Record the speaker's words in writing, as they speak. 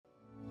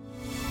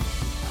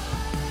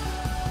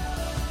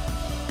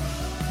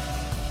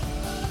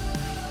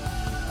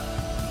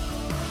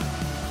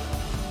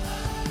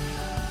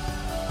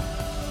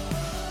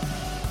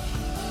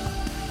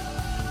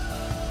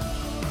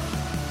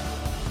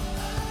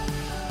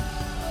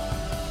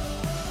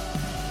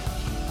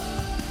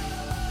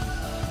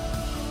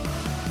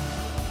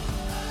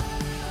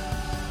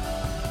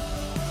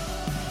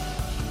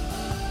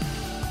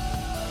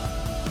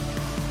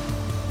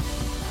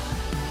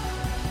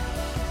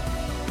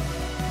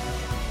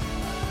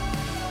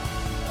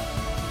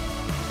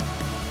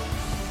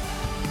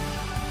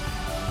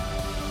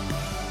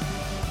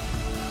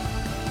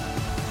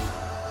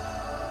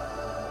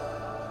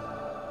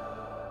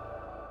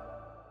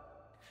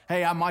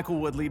Hey, I'm Michael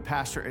Wood, lead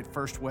pastor at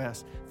First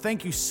West.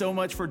 Thank you so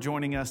much for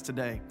joining us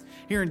today.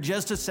 Here in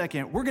just a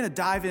second, we're going to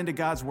dive into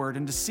God's Word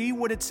and to see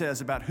what it says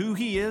about who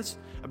He is,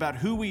 about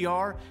who we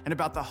are, and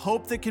about the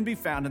hope that can be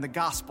found in the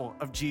gospel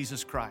of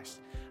Jesus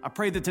Christ. I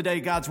pray that today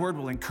God's Word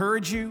will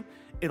encourage you,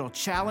 it'll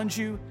challenge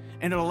you,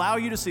 and it'll allow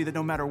you to see that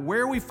no matter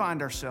where we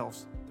find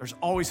ourselves, there's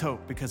always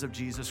hope because of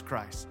Jesus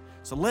Christ.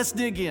 So let's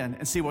dig in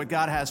and see what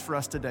God has for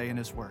us today in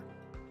His Word.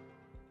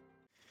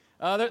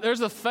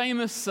 There's a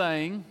famous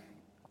saying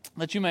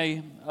that you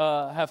may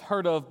have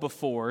heard of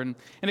before, and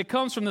it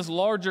comes from this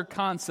larger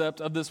concept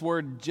of this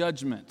word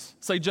judgment.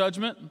 Say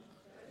judgment.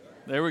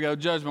 There we go,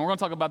 judgment. We're going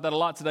to talk about that a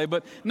lot today,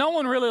 but no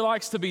one really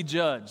likes to be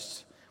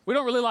judged. We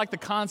don't really like the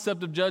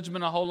concept of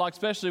judgment a whole lot,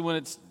 especially when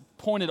it's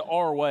pointed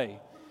our way.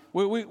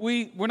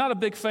 We're not a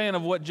big fan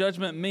of what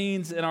judgment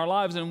means in our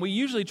lives, and we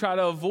usually try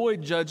to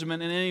avoid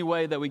judgment in any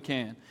way that we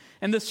can.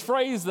 And this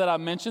phrase that I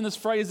mentioned, this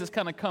phrase that's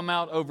kind of come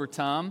out over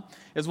time,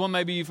 is one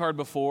maybe you've heard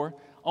before.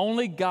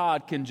 Only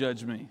God can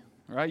judge me,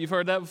 right? You've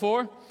heard that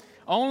before?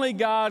 Only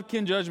God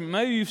can judge me.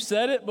 Maybe you've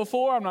said it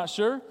before, I'm not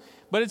sure.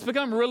 But it's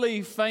become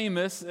really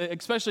famous,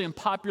 especially in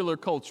popular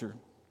culture.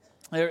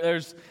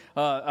 There's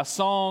a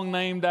song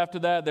named after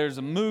that. There's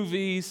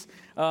movies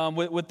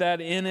with that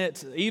in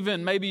it.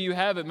 Even maybe you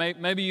have it.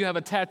 Maybe you have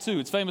a tattoo.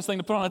 It's a famous thing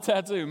to put on a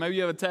tattoo. Maybe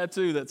you have a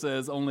tattoo that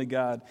says, only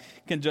God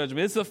can judge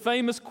me. It's a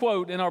famous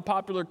quote in our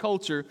popular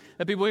culture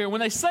that people hear. When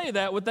they say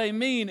that, what they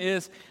mean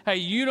is, hey,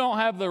 you don't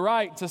have the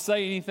right to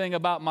say anything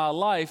about my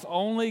life.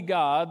 Only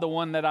God, the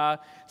one that I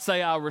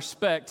say I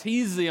respect,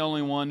 He's the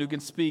only one who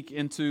can speak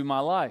into my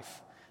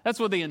life.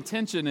 That's what the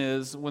intention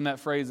is when that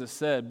phrase is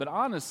said. But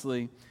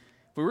honestly,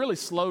 if we really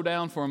slow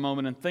down for a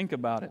moment and think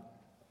about it,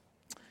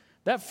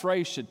 that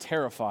phrase should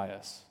terrify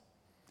us.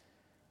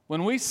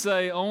 When we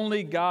say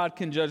only God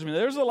can judge me,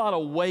 there's a lot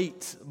of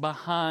weight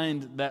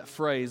behind that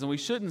phrase, and we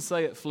shouldn't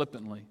say it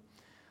flippantly.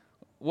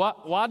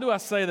 Why do I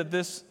say that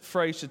this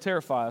phrase should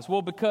terrify us?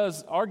 Well,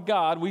 because our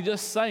God, we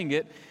just sang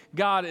it,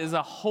 God is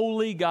a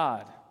holy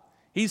God.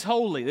 He's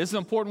holy. This is an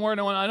important word.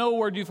 I know a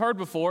word you've heard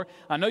before.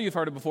 I know you've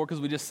heard it before because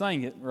we just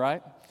sang it,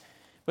 right?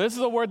 But this is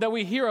a word that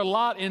we hear a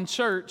lot in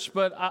church,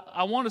 but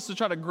I want us to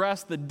try to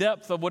grasp the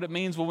depth of what it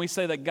means when we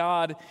say that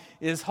God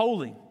is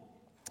holy.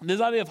 This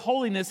idea of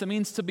holiness, it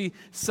means to be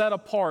set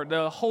apart.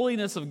 The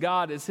holiness of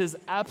God is His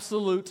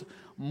absolute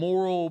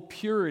moral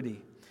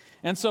purity.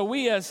 And so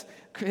we as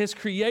His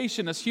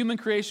creation, as human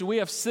creation, we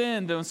have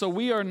sinned, and so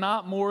we are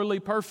not morally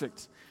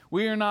perfect.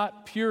 We are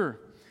not pure.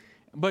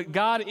 But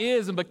God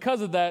is, and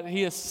because of that,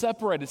 He is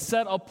separated,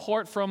 set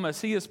apart from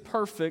us. He is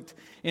perfect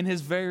in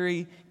His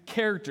very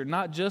character,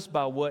 not just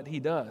by what He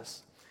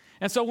does.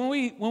 And so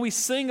when we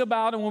sing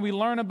about and when we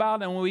learn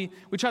about and when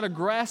we try to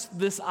grasp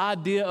this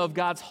idea of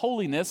God's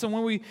holiness, and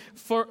when we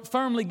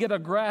firmly get a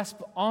grasp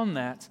on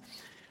that,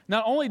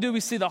 not only do we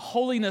see the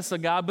holiness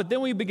of God, but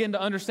then we begin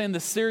to understand the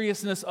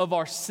seriousness of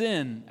our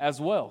sin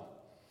as well.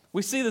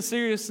 We see the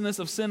seriousness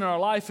of sin in our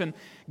life, and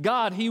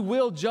God, He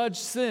will judge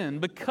sin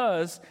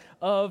because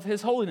of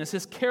His holiness.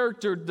 His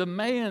character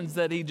demands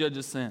that He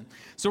judges sin.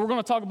 So we're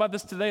going to talk about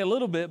this today a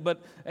little bit,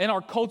 but in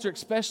our culture,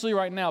 especially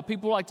right now,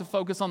 people like to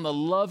focus on the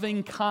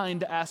loving,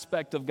 kind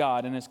aspect of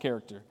God and His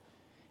character.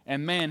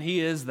 And man, He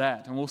is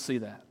that, and we'll see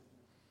that.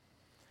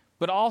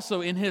 But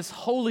also in His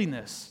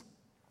holiness,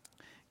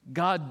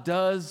 God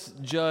does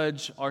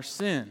judge our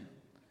sin.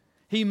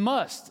 He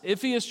must.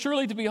 If He is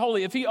truly to be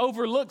holy, if He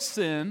overlooks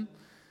sin,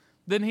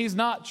 then He's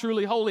not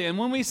truly holy. And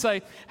when we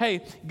say,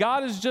 hey,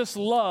 God is just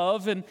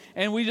love,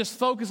 and we just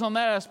focus on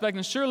that aspect,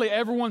 and surely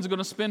everyone's going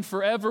to spend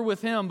forever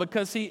with Him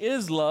because He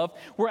is love,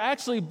 we're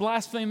actually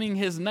blaspheming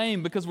His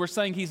name because we're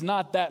saying He's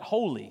not that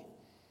holy.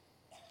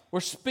 We're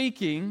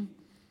speaking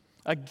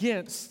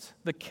against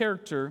the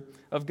character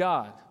of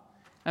God.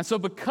 And so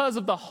because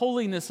of the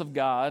holiness of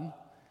God,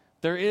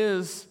 there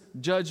is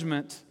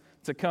judgment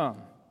to come.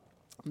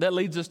 That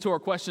leads us to our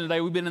question today.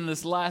 We've been in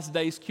this last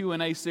day's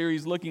Q&A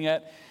series looking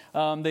at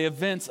the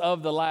events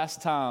of the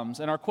last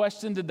times. And our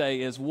question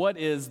today is, what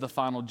is the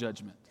final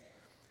judgment?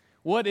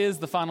 What is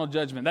the final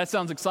judgment? That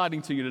sounds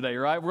exciting to you today,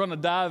 right? We're going to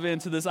dive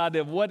into this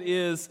idea of what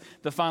is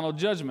the final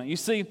judgment. You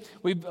see,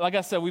 like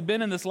I said, we've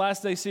been in this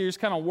last day series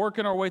kind of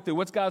working our way through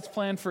what's God's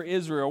plan for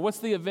Israel. What's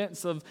the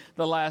events of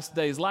the last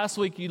days? Last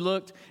week you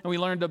looked and we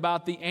learned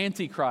about the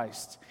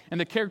Antichrist and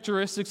the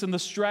characteristics and the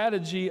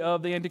strategy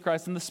of the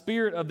Antichrist and the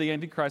spirit of the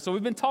Antichrist. So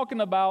we've been talking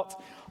about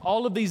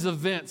all of these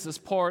events as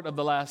part of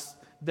the last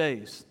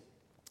days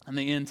and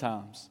the end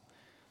times.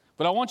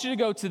 But I want you to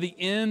go to the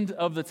end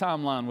of the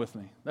timeline with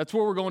me. That's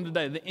where we're going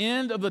today. The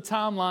end of the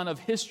timeline of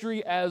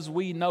history as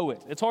we know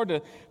it. It's hard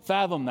to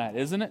fathom that,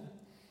 isn't it?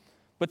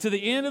 But to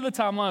the end of the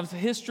timeline of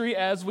history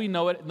as we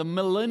know it, the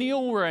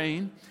millennial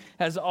reign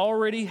has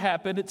already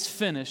happened. It's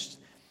finished.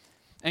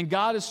 And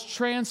God is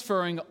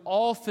transferring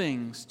all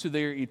things to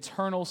their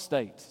eternal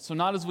state. So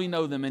not as we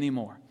know them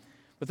anymore,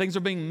 but things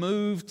are being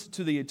moved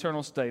to the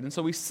eternal state. And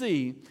so we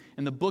see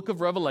in the book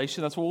of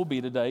Revelation, that's where we'll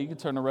be today. You can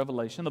turn to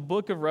Revelation. The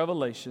book of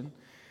Revelation,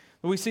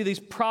 we see these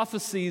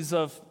prophecies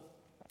of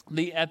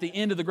at the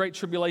end of the Great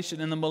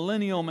Tribulation and the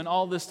millennium and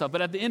all this stuff.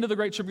 But at the end of the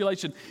Great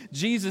Tribulation,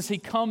 Jesus, he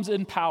comes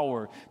in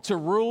power to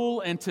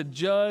rule and to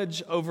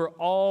judge over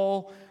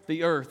all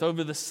the earth,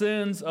 over the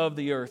sins of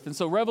the earth. And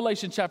so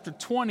Revelation chapter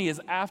 20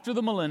 is after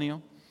the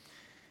millennium,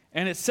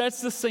 and it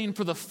sets the scene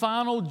for the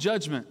final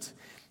judgment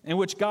in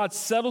which God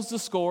settles the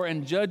score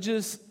and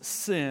judges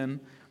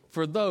sin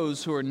for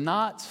those who are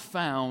not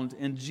found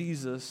in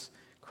Jesus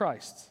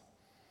Christ.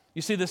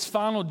 You see, this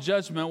final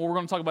judgment, what we're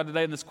going to talk about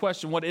today in this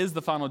question, what is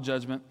the final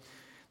judgment?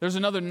 There's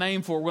another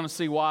name for it. We're going to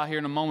see why here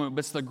in a moment, but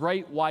it's the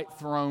Great White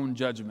Throne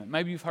Judgment.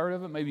 Maybe you've heard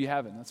of it, maybe you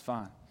haven't. That's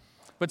fine.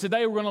 But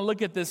today we're going to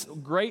look at this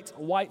Great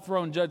White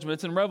Throne Judgment.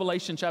 It's in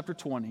Revelation chapter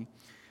 20,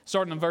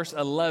 starting in verse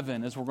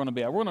 11 is where we're going to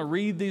be at. We're going to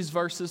read these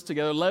verses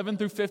together. 11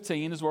 through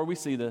 15 is where we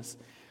see this.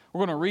 We're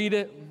going to read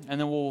it, and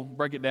then we'll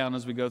break it down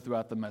as we go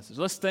throughout the message.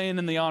 Let's stand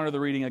in the honor of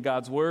the reading of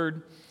God's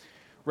Word.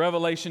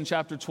 Revelation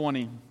chapter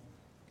 20.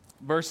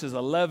 Verses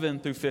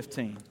 11 through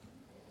 15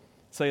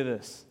 say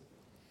this.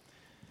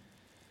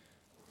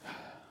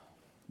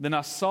 Then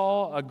I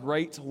saw a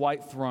great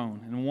white throne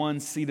and one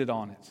seated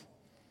on it.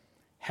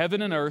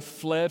 Heaven and earth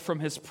fled from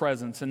his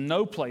presence, and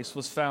no place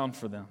was found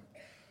for them.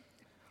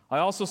 I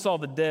also saw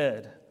the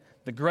dead,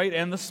 the great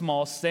and the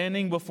small,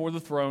 standing before the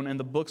throne, and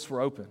the books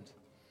were opened.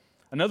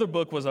 Another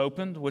book was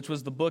opened, which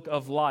was the book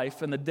of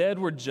life, and the dead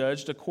were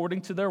judged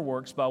according to their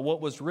works by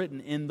what was written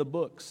in the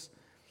books.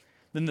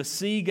 Then the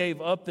sea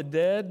gave up the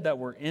dead that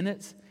were in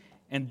it,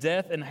 and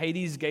death and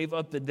Hades gave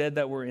up the dead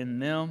that were in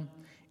them.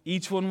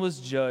 Each one was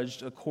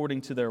judged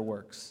according to their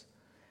works.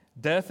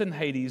 Death and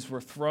Hades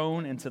were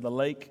thrown into the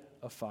lake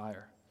of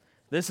fire.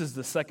 This is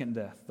the second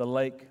death, the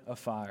lake of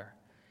fire.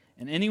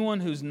 And anyone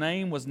whose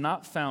name was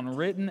not found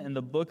written in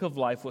the book of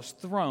life was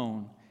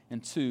thrown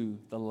into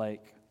the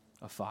lake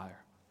of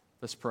fire.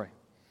 Let's pray.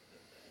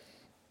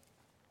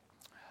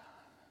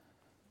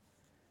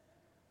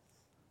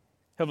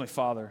 Heavenly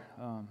Father,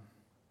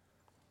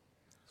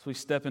 as we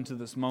step into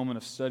this moment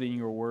of studying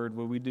your word,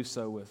 will we do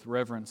so with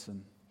reverence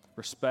and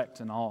respect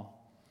and awe?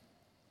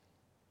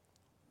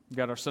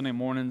 God, our Sunday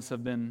mornings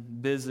have been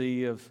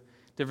busy of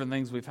different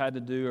things we've had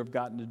to do or have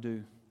gotten to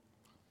do.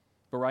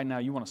 But right now,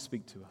 you want to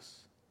speak to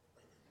us.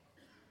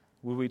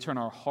 Will we turn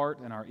our heart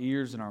and our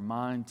ears and our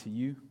mind to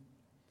you?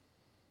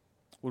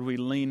 Would we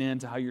lean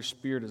into how your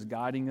Spirit is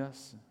guiding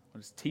us,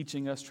 what is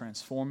teaching us,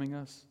 transforming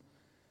us?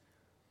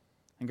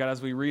 And God,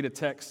 as we read a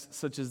text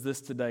such as this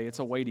today, it's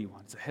a weighty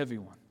one, it's a heavy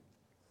one.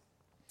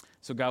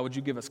 So God, would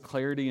you give us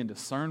clarity and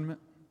discernment?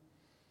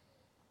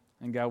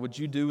 And God, would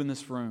you do in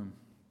this room,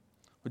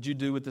 would you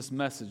do with this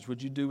message,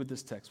 would you do with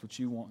this text what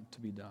you want to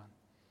be done?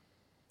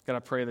 God, I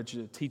pray that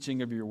the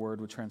teaching of your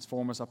word would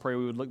transform us. I pray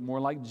we would look more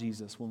like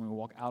Jesus when we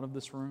walk out of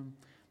this room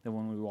than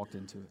when we walked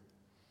into it.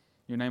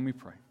 In your name we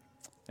pray.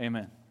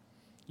 Amen.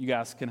 You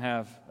guys can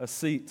have a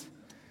seat.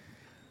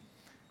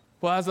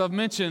 Well, as I've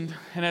mentioned,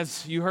 and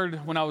as you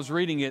heard when I was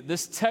reading it,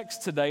 this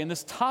text today and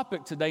this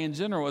topic today in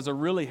general is a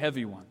really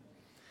heavy one.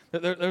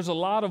 There's a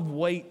lot of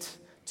weight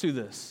to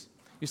this.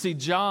 You see,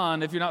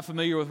 John, if you're not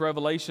familiar with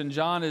Revelation,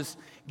 John is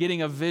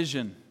getting a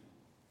vision.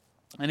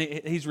 And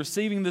he's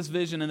receiving this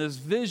vision, and this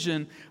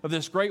vision of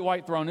this great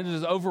white throne, it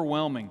is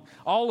overwhelming.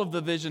 All of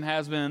the vision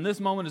has been, and this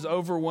moment is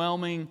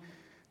overwhelming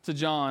to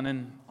John.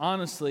 And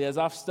honestly, as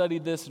I've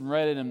studied this and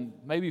read it, and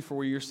maybe for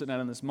where you're sitting at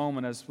in this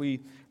moment as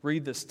we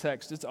read this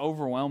text, it's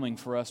overwhelming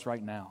for us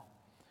right now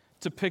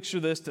to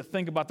picture this, to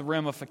think about the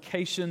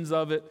ramifications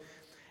of it.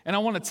 And I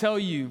want to tell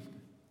you,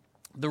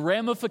 the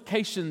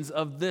ramifications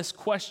of this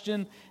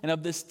question and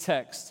of this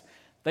text,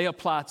 they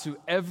apply to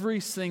every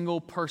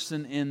single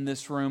person in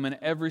this room and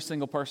every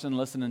single person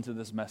listening to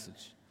this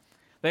message.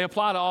 They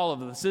apply to all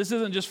of us. This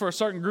isn't just for a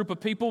certain group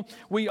of people.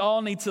 We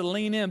all need to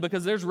lean in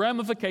because there's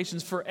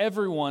ramifications for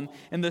everyone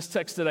in this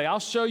text today. I'll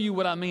show you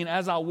what I mean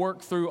as I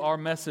work through our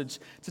message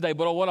today.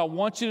 But what I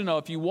want you to know,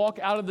 if you walk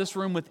out of this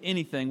room with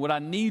anything, what I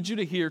need you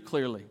to hear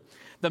clearly,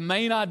 the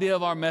main idea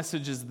of our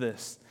message is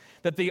this: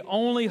 that the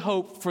only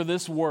hope for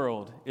this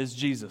world is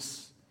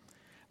Jesus.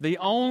 The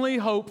only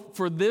hope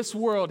for this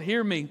world,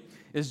 hear me,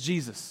 is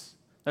Jesus.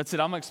 That's it.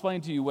 I'm going to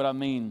explain to you what I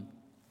mean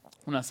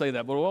when I say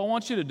that. But what I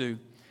want you to do,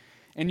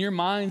 in your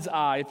mind's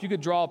eye, if you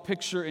could draw a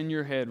picture in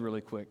your head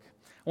really quick,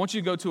 I want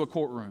you to go to a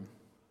courtroom.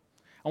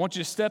 I want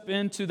you to step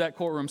into that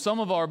courtroom. Some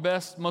of our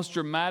best, most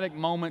dramatic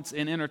moments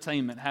in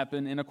entertainment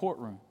happen in a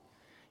courtroom.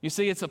 You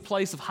see, it's a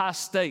place of high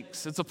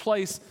stakes. It's a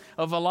place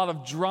of a lot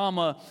of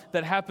drama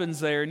that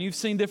happens there. And you've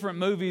seen different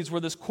movies where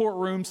this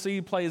courtroom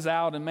scene plays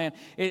out, and man,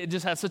 it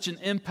just has such an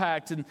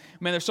impact. And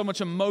man, there's so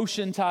much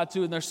emotion tied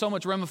to it, and there's so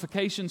much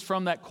ramifications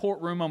from that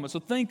courtroom moment. So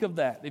think of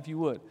that, if you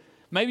would.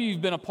 Maybe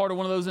you've been a part of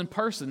one of those in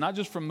person, not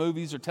just from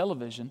movies or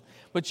television,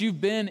 but you've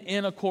been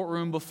in a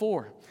courtroom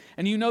before.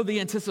 And you know the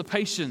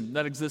anticipation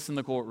that exists in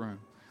the courtroom.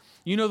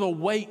 You know the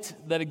weight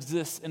that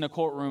exists in a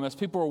courtroom as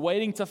people are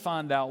waiting to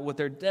find out what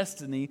their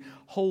destiny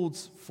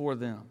holds for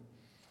them.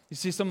 You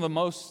see, some of the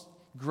most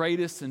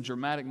greatest and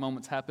dramatic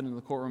moments happen in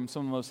the courtroom.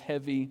 Some of the most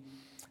heavy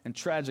and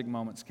tragic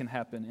moments can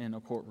happen in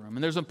a courtroom.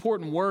 And there's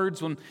important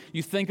words when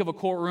you think of a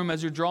courtroom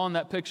as you're drawing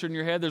that picture in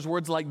your head. There's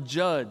words like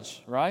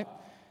judge, right?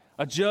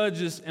 A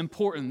judge is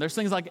important. There's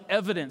things like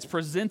evidence,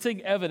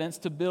 presenting evidence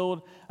to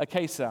build a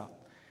case out.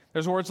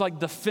 There's words like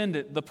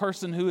defendant, the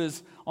person who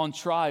is on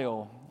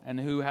trial and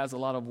who has a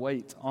lot of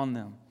weight on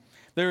them.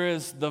 There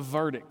is the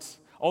verdict.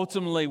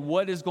 Ultimately,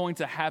 what is going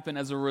to happen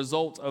as a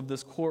result of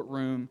this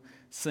courtroom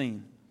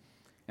scene?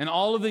 And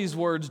all of these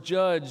words,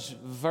 judge,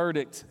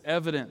 verdict,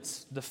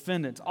 evidence,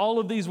 defendant, all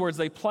of these words,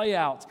 they play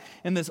out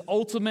in this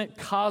ultimate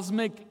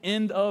cosmic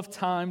end of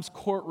times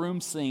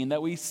courtroom scene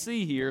that we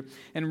see here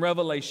in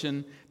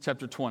Revelation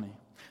chapter 20.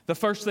 The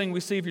first thing we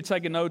see, if you're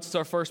taking notes, it's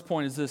our first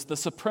point, is this: the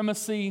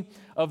supremacy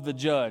of the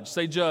judge.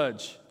 Say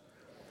judge.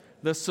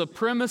 The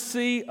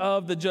supremacy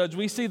of the judge.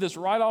 We see this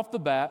right off the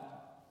bat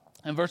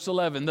in verse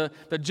 11.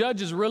 The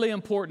judge is really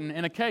important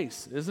in a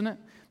case, isn't it?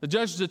 The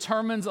judge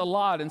determines a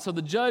lot, and so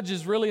the judge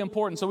is really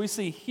important. So we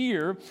see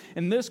here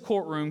in this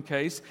courtroom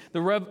case,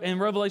 in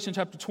Revelation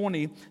chapter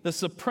 20, the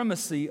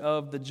supremacy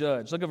of the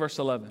judge. Look at verse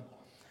 11. It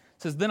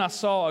says, "Then I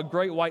saw a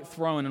great white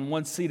throne and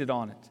one seated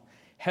on it.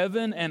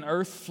 Heaven and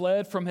earth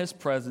fled from his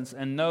presence,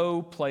 and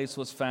no place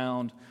was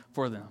found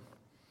for them."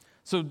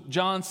 So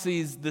John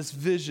sees this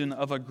vision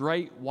of a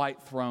great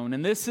white throne,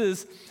 and this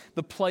is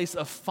the place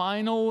of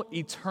final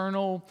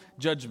eternal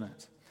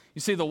judgment. You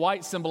see, the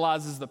white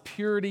symbolizes the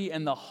purity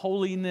and the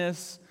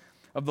holiness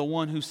of the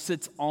one who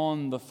sits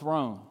on the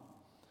throne.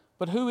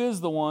 But who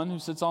is the one who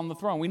sits on the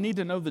throne? We need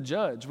to know the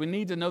judge. We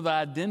need to know the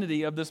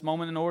identity of this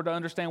moment in order to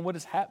understand what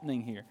is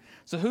happening here.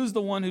 So who's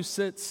the one who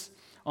sits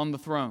on the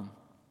throne?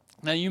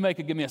 Now, you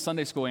could give me a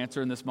Sunday school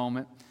answer in this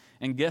moment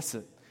and guess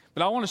it.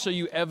 But I want to show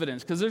you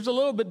evidence, because there's a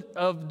little bit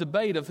of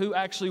debate of who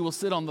actually will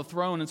sit on the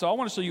throne. And so I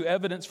want to show you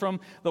evidence from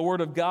the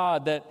Word of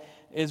God that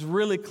is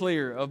really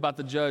clear about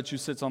the judge who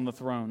sits on the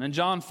throne. In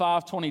John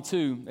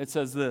 5:22, it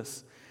says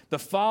this: "The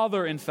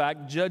Father, in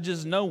fact,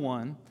 judges no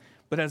one,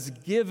 but has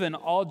given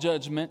all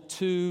judgment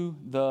to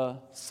the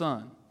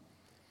Son."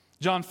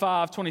 John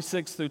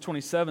 5:26 through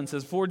 27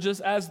 says, "For just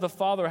as the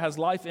Father has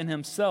life in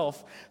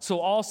himself, so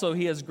also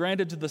he has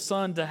granted to the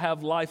Son to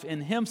have life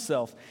in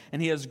himself.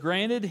 And he has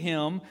granted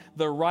him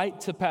the right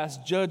to pass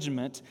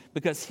judgment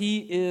because he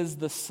is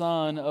the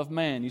Son of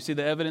Man." You see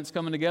the evidence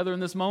coming together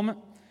in this moment?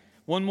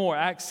 One more,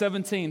 Acts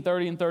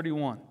 17:30 and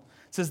 31.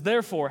 It says,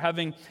 "Therefore,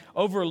 having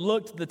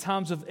overlooked the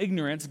times of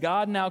ignorance,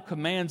 God now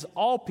commands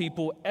all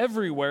people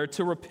everywhere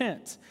to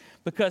repent,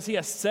 because he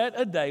has set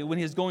a day when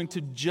he is going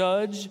to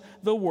judge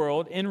the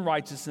world in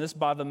righteousness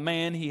by the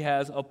man he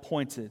has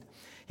appointed.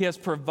 He has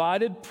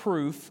provided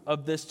proof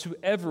of this to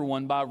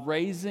everyone by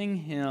raising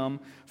him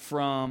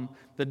from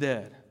the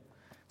dead."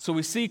 So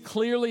we see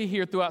clearly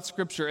here throughout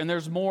Scripture, and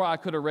there's more I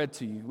could have read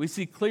to you. We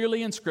see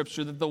clearly in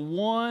Scripture that the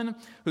one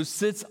who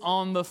sits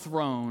on the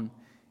throne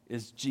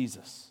is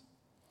Jesus.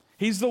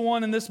 He's the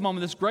one in this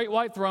moment, this great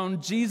white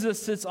throne. Jesus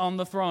sits on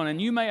the throne.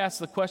 And you may ask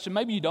the question,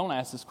 maybe you don't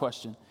ask this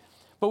question,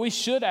 but we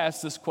should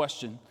ask this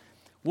question: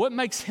 what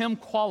makes him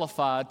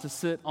qualified to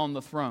sit on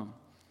the throne?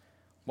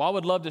 Well, I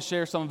would love to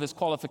share some of his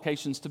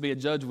qualifications to be a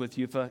judge with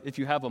you if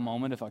you have a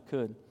moment, if I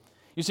could.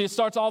 You see, it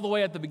starts all the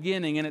way at the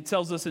beginning, and it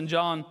tells us in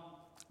John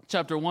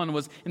chapter 1,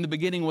 in the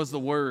beginning was the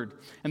Word,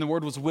 and the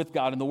Word was with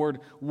God, and the Word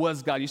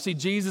was God. You see,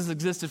 Jesus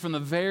existed from the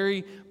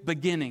very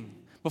beginning,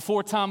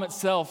 before time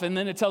itself. And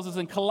then it tells us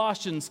in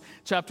Colossians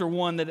chapter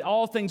 1 that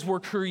all things were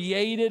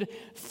created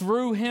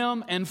through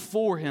him and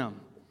for him.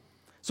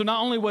 So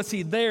not only was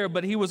he there,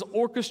 but he was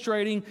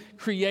orchestrating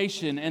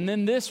creation. And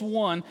then this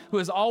one who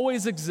has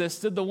always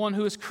existed, the one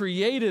who has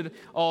created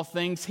all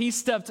things, he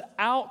stepped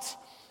out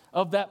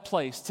of that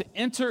place to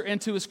enter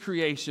into his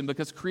creation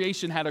because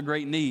creation had a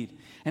great need.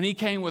 And he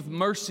came with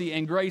mercy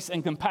and grace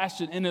and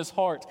compassion in his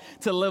heart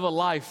to live a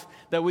life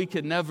that we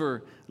could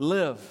never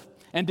live.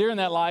 And during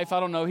that life, I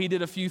don't know, he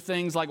did a few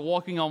things like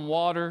walking on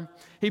water.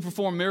 He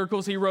performed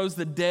miracles. He rose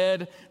the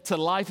dead to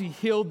life. He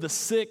healed the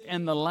sick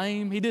and the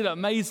lame. He did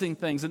amazing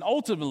things. And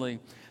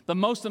ultimately, the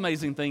most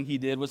amazing thing he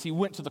did was he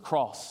went to the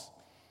cross.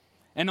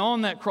 And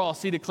on that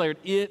cross, he declared,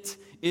 "It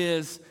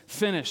is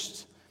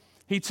finished."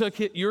 He took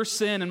your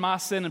sin and my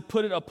sin and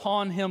put it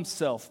upon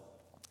himself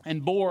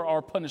and bore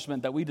our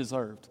punishment that we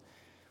deserved.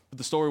 But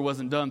the story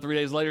wasn't done. 3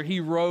 days later,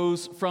 he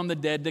rose from the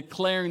dead,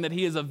 declaring that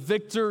he is a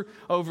victor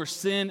over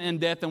sin and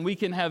death, and we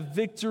can have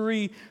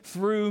victory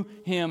through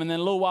him. And then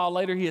a little while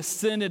later, he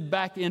ascended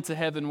back into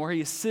heaven, where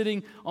he is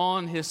sitting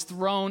on his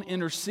throne,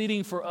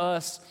 interceding for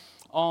us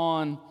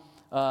on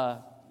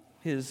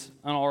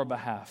our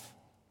behalf.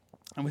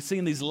 And we see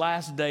in these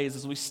last days,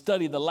 as we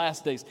study the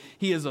last days,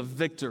 he is a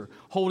victor,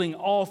 holding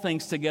all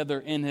things together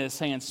in his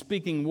hands,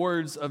 speaking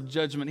words of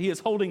judgment. He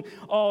is holding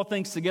all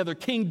things together.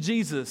 King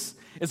Jesus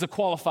is a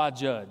qualified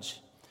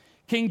judge.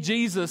 King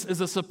Jesus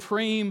is a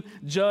supreme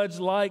judge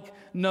like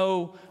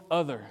no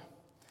other.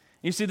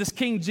 You see, this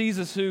King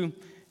Jesus, who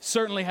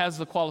certainly has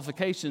the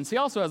qualifications, he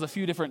also has a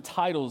few different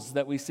titles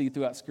that we see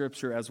throughout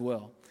Scripture as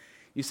well.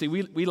 You see,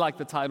 we like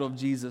the title of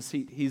Jesus.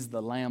 He's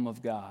the Lamb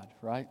of God,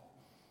 right?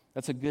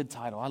 That's a good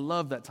title. I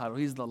love that title.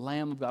 He's the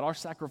Lamb of God, our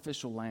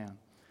sacrificial lamb.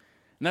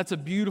 And that's a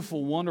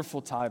beautiful,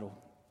 wonderful title,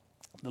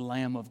 the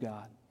Lamb of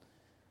God.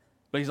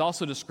 But he's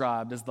also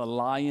described as the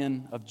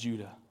Lion of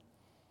Judah.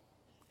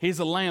 He's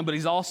a lamb, but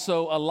he's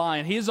also a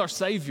lion. He is our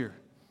Savior.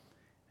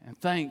 And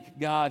thank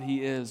God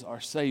he is our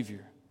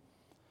Savior.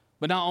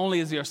 But not only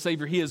is he our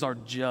Savior, he is our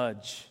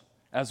judge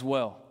as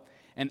well.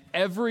 And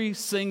every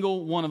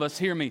single one of us,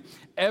 hear me,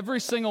 every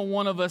single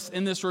one of us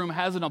in this room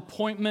has an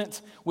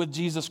appointment with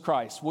Jesus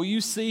Christ. Will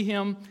you see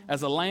him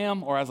as a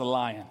lamb or as a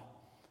lion?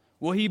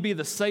 Will he be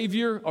the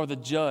Savior or the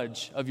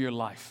judge of your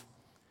life?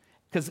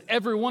 Because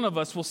every one of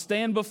us will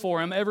stand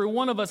before him. Every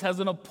one of us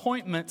has an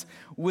appointment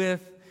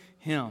with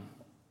him.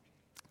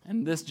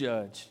 And this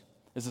judge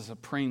is a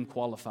supreme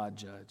qualified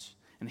judge.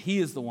 And he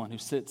is the one who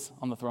sits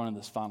on the throne of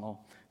this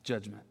final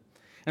judgment.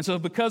 And so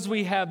because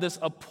we have this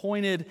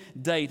appointed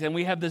date and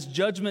we have this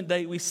judgment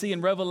date we see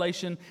in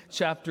Revelation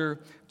chapter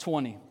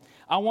 20,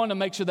 I want to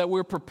make sure that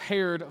we're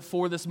prepared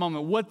for this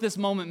moment, what this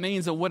moment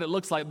means and what it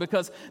looks like.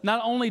 Because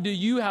not only do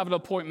you have an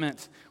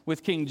appointment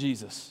with King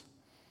Jesus,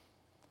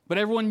 but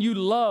everyone you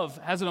love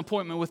has an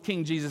appointment with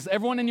King Jesus.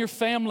 Everyone in your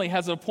family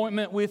has an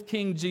appointment with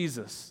King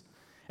Jesus.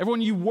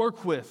 Everyone you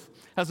work with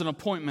has an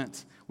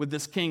appointment with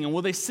this king. And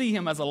will they see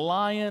him as a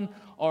lion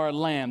or a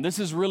lamb? This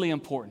is really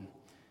important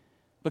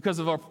because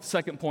of our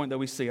second point that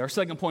we see. Our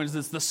second point is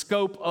this: the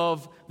scope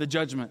of the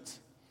judgment.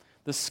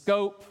 The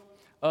scope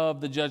of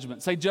the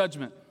judgment. Say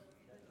judgment.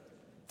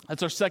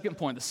 That's our second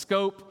point, the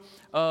scope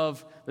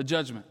of the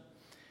judgment.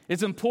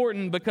 It's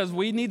important because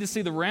we need to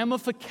see the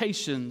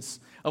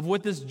ramifications of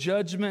what this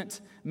judgment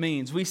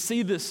means. We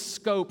see this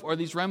scope or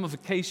these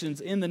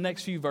ramifications in the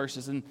next few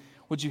verses. And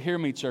would you hear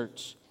me,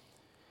 church?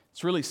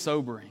 It's really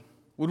sobering.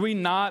 Would we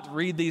not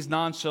read these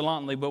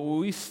nonchalantly, but will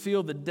we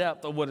feel the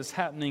depth of what is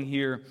happening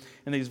here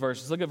in these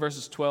verses? Look at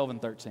verses 12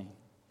 and 13.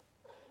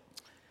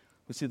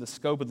 We see the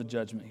scope of the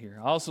judgment here.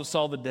 I also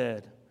saw the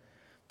dead,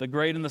 the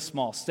great and the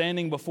small,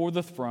 standing before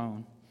the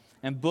throne,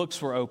 and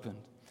books were opened.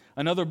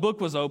 Another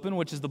book was opened,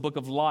 which is the book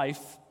of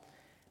life,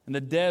 and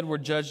the dead were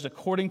judged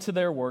according to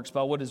their works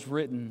by what is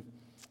written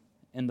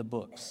in the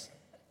books.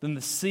 Then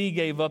the sea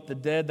gave up the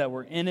dead that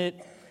were in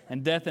it,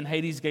 and death and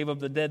Hades gave up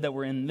the dead that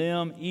were in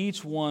them.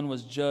 Each one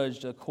was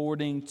judged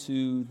according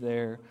to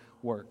their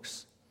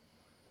works.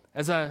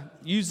 As I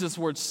use this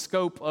word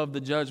scope of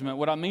the judgment,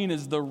 what I mean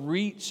is the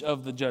reach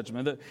of the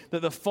judgment,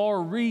 the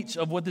far reach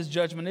of what this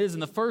judgment is.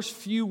 And the first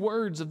few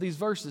words of these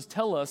verses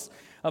tell us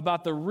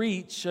about the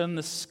reach and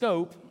the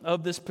scope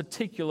of this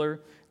particular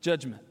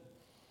judgment.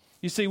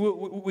 You see,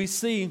 we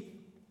see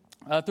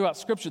throughout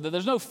Scripture that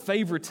there's no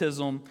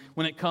favoritism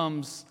when it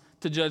comes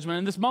to judgment.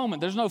 In this moment,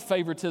 there's no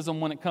favoritism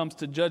when it comes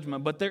to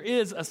judgment, but there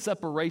is a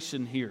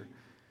separation here.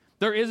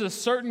 There is a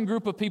certain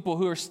group of people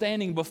who are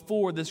standing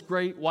before this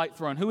great white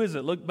throne. Who is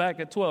it? Look back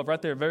at 12,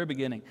 right there, very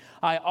beginning.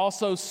 I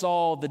also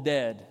saw the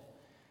dead.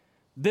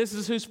 This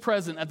is who's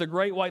present at the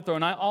great white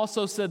throne. I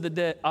also said the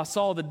dead. I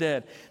saw the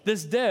dead.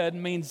 This dead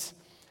means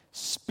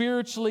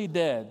spiritually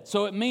dead.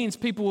 So it means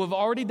people who have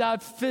already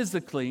died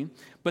physically,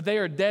 but they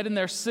are dead in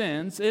their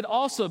sins. It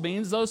also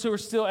means those who are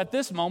still at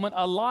this moment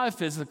alive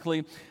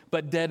physically,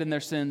 but dead in their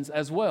sins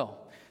as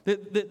well.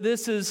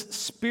 This is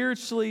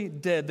spiritually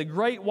dead. The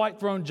great white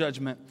throne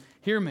judgment,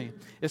 hear me,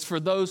 is for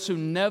those who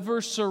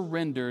never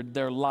surrendered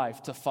their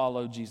life to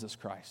follow Jesus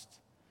Christ.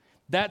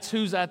 That's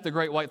who's at the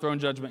great white throne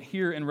judgment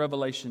here in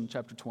Revelation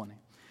chapter 20.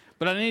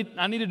 But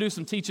I need to do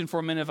some teaching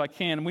for a minute if I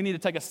can. We need to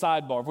take a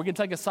sidebar. If we can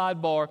take a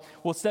sidebar,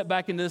 we'll step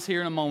back into this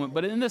here in a moment.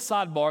 But in this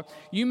sidebar,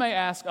 you may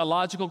ask a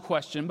logical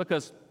question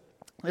because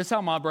this is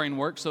how my brain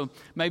works, so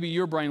maybe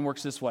your brain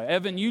works this way.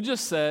 Evan, you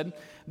just said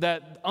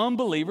that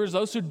unbelievers,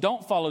 those who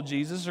don't follow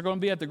Jesus, are going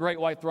to be at the great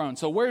white throne.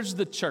 So where's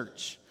the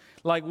church?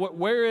 Like,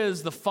 where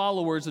is the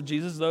followers of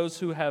Jesus, those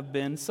who have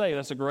been saved?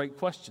 That's a great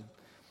question.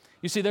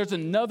 You see, there's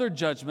another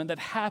judgment that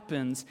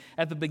happens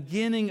at the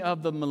beginning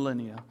of the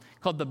millennia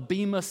called the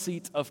Bema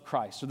seat of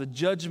Christ, or the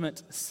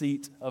judgment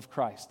seat of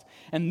Christ.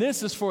 And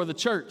this is for the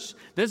church.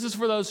 This is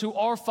for those who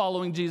are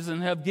following Jesus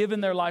and have given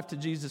their life to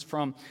Jesus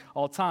from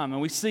all time.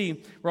 And we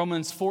see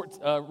Romans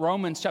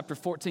chapter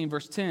 14,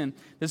 verse 10.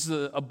 This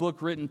is a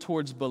book written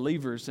towards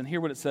believers. And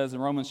hear what it says in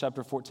Romans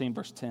chapter 14,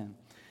 verse 10.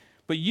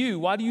 But you,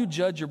 why do you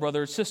judge your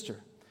brother or sister?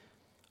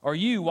 Or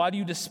you, why do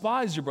you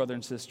despise your brother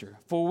and sister?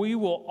 For we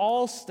will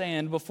all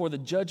stand before the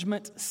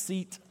judgment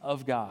seat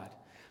of God.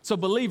 So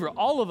believer,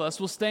 all of us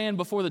will stand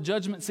before the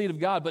judgment seat of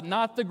God, but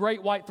not the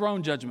great white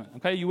throne judgment.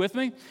 Okay, you with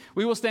me?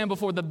 We will stand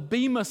before the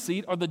Bema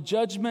seat, or the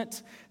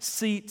judgment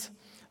seat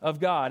of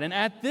God. And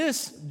at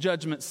this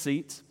judgment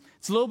seat,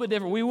 it's a little bit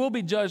different. We will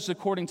be judged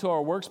according to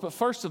our works, but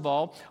first of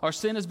all, our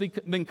sin has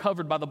been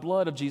covered by the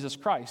blood of Jesus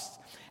Christ.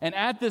 And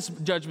at this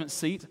judgment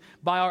seat,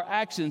 by our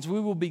actions, we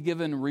will be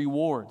given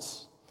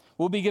rewards.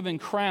 We'll be given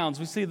crowns.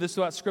 We see this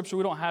throughout Scripture.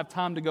 We don't have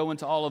time to go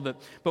into all of it,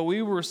 but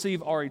we will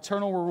receive our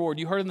eternal reward.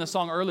 You heard in the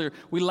song earlier,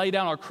 we lay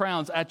down our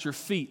crowns at your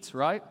feet,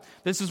 right?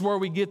 This is where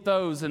we get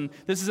those, and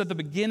this is at the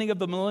beginning of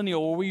the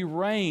millennial where we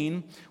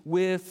reign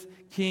with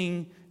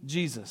King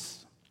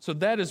Jesus. So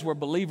that is where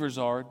believers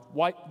are.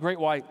 Great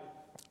white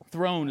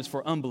throne is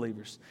for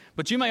unbelievers.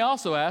 But you may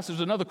also ask,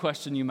 there's another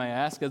question you may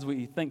ask as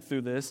we think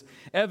through this.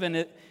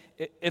 Evan,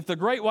 if the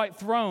great white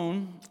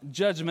throne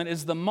judgment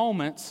is the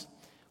moment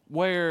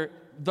where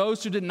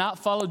those who did not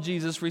follow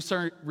Jesus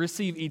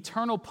receive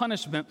eternal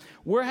punishment,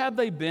 where have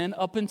they been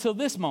up until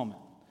this moment?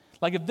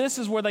 Like if this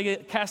is where they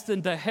get cast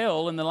into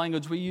hell in the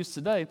language we use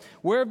today,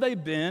 where have they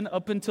been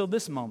up until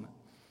this moment?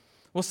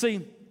 Well,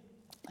 see,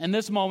 in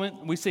this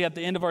moment, we see at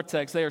the end of our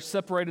text, they are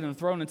separated and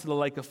thrown into the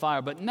lake of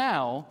fire. But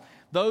now,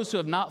 those who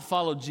have not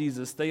followed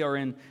Jesus, they are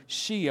in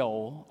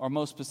Sheol, or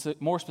more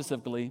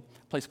specifically,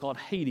 a place called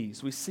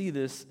Hades. We see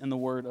this in the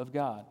Word of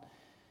God.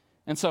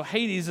 And so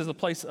Hades is a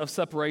place of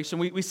separation.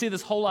 We see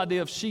this whole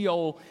idea of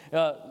Sheol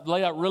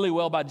laid out really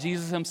well by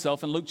Jesus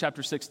himself in Luke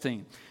chapter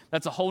 16.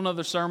 That's a whole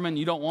other sermon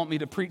you don't want me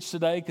to preach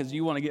today because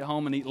you want to get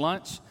home and eat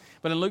lunch.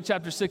 But in Luke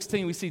chapter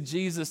 16, we see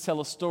Jesus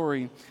tell a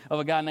story of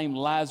a guy named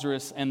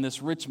Lazarus and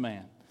this rich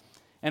man.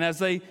 And as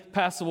they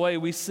pass away,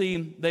 we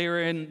see they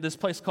are in this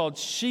place called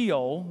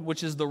Sheol,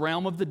 which is the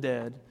realm of the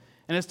dead.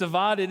 And it's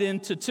divided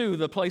into two,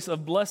 the place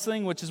of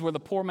blessing, which is where the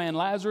poor man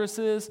Lazarus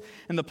is,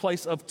 and the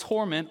place of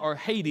torment, or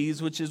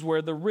Hades, which is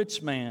where the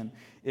rich man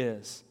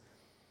is.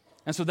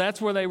 And so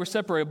that's where they were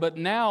separated. But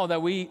now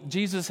that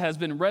Jesus has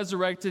been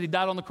resurrected, he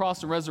died on the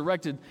cross and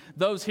resurrected,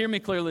 those, hear me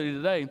clearly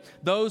today,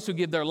 those who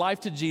give their life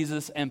to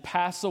Jesus and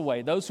pass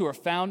away, those who are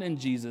found in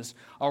Jesus,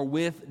 are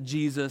with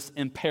Jesus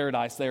in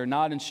paradise. They are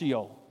not in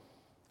Sheol.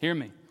 Hear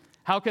me.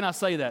 How can I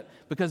say that?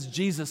 Because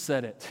Jesus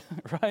said it,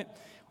 right?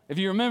 If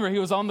you remember, he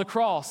was on the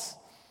cross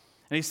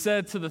and he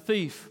said to the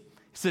thief,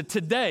 he said,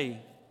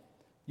 "Today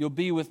you'll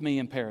be with me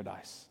in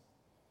paradise."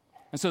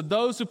 And so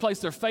those who place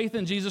their faith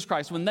in Jesus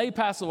Christ, when they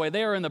pass away,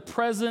 they are in the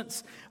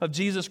presence of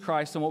Jesus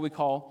Christ in what we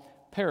call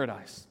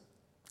paradise.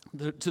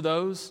 To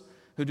those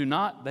who do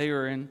not, they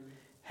are in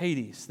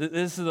Hades.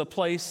 This is a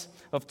place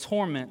of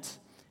torment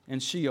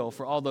and Sheol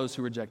for all those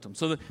who reject him.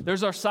 So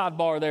there's our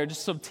sidebar there,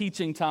 just some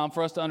teaching time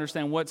for us to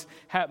understand what's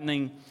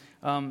happening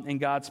in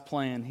God's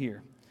plan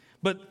here.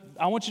 But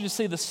I want you to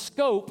see the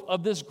scope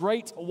of this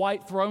great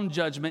white throne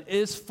judgment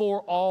is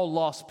for all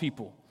lost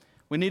people.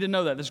 We need to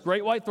know that. This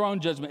great white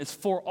throne judgment is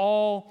for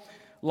all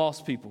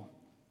lost people.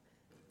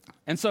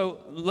 And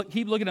so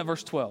keep looking at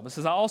verse 12. It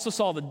says, "I also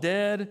saw the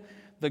dead,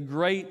 the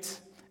great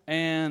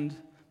and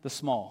the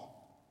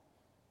small."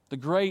 The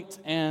great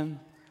and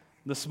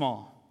the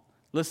small.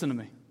 Listen to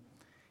me.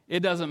 It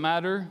doesn't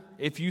matter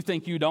if you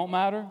think you don't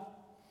matter.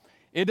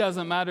 It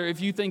doesn't matter if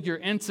you think you're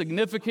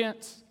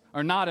insignificant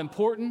or not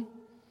important.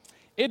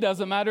 It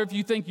doesn't matter if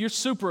you think you're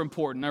super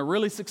important or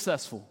really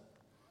successful.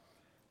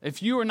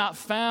 If you are not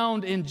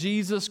found in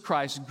Jesus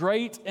Christ,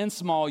 great and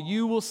small,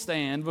 you will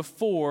stand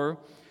before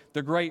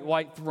the great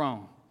white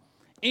throne.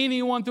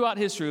 Anyone throughout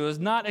history who has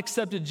not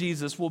accepted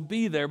Jesus will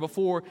be there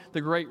before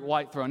the great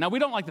white throne. Now, we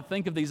don't like to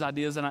think of these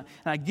ideas, and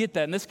I get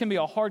that, and this can be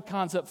a hard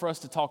concept for us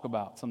to talk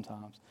about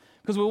sometimes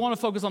because we want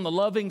to focus on the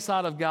loving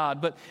side of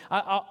God, but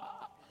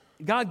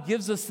God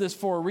gives us this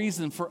for a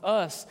reason, for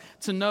us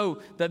to know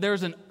that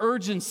there's an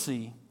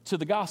urgency to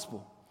the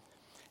gospel.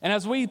 And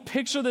as we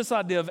picture this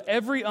idea of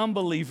every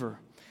unbeliever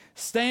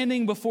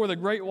standing before the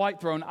great white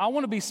throne, I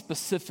want to be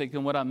specific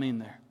in what I mean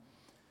there.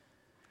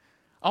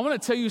 I want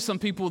to tell you some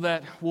people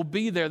that will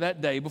be there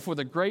that day before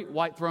the great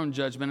white throne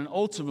judgment and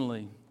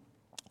ultimately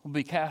will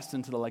be cast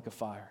into the lake of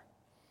fire.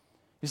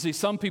 You see,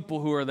 some people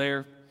who are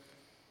there,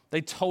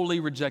 they totally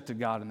rejected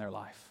God in their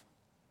life.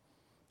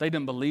 They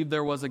didn't believe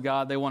there was a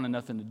God. They wanted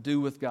nothing to do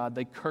with God.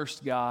 They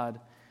cursed God.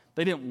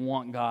 They didn't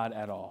want God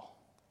at all.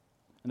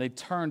 And they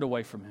turned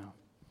away from him.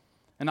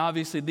 And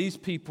obviously these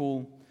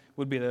people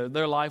would be there.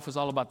 Their life was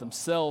all about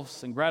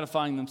themselves and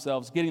gratifying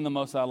themselves, getting the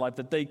most out of life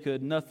that they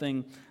could,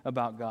 nothing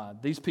about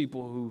God. These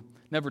people who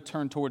never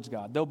turned towards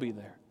God, they'll be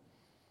there.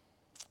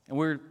 And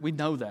we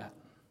know that.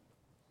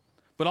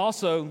 But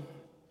also,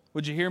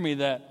 would you hear me,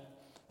 that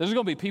there's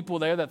going to be people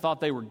there that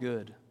thought they were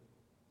good.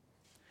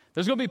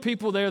 There's going to be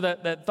people there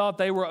that thought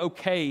they were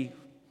okay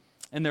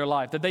in their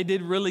life, that they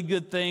did really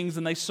good things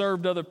and they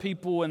served other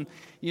people and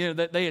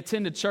that they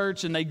attended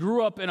church and they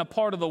grew up in a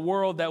part of the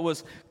world that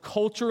was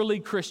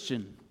culturally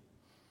Christian.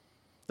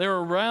 They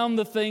were around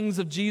the things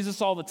of Jesus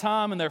all the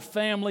time, and their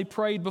family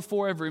prayed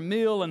before every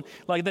meal, and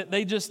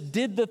they just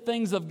did the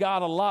things of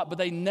God a lot, but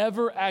they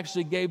never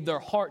actually gave their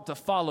heart to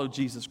follow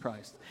Jesus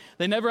Christ.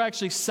 They never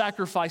actually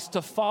sacrificed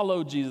to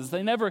follow Jesus.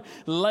 They never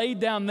laid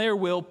down their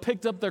will,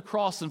 picked up their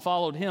cross, and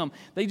followed him.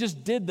 They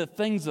just did the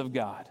things of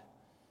God.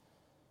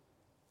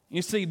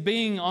 You see,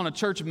 being on a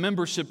church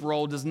membership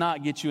roll does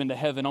not get you into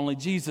heaven. Only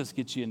Jesus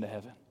gets you into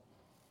heaven.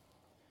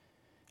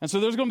 And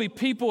so there's going to be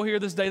people here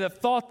this day that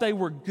thought they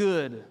were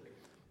good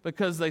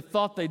because they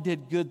thought they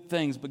did good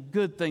things, but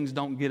good things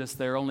don't get us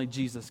there. Only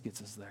Jesus gets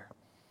us there.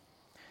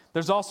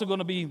 There's also going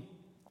to be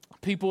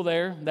people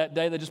there that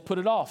day that just put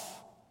it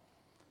off.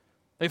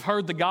 They've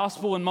heard the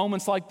gospel in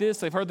moments like this.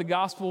 They've heard the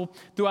gospel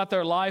throughout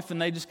their life, and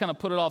they just kind of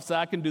put it off, say,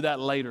 I can do that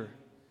later.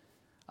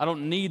 I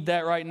don't need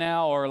that right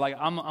now, or like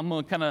I'm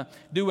going to kind of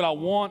do what I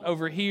want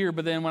over here,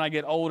 but then when I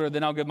get older,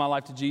 then I'll give my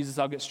life to Jesus.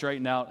 I'll get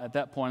straightened out at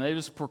that point. They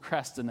just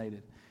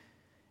procrastinated.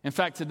 In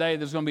fact, today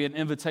there's going to be an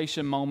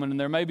invitation moment, and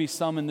there may be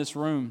some in this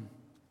room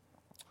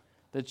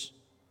that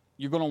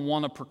you're going to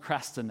want to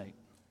procrastinate.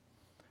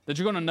 That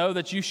you're going to know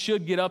that you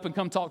should get up and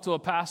come talk to a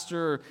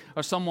pastor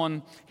or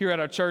someone here at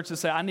our church and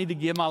say, I need to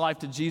give my life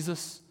to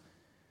Jesus.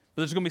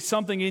 But there's going to be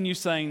something in you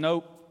saying,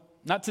 nope,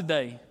 not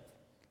today.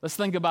 Let's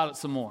think about it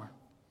some more.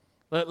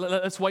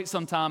 Let's wait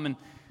some time. And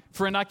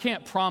friend, I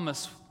can't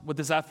promise what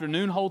this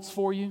afternoon holds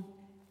for you.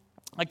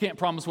 I can't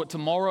promise what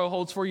tomorrow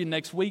holds for you,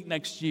 next week,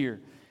 next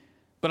year.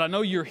 But I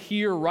know you're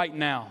here right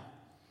now.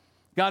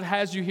 God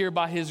has you here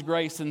by His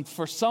grace, and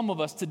for some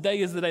of us, today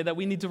is the day that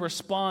we need to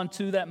respond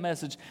to that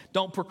message.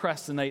 Don't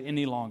procrastinate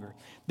any longer.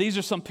 These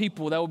are some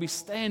people that will be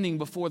standing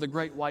before the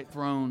great white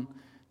throne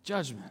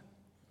judgment.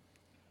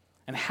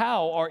 And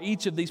how are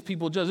each of these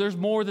people judged? There's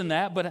more than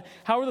that, but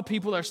how are the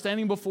people that are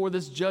standing before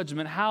this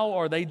judgment, how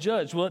are they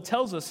judged? Well, it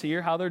tells us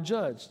here how they're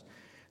judged.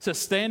 It says,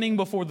 standing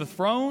before the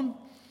throne,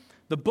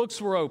 the books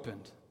were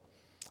opened.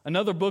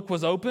 Another book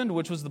was opened,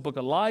 which was the book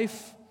of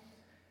life.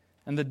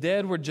 And the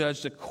dead were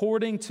judged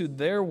according to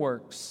their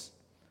works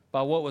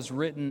by what was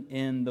written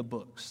in the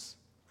books.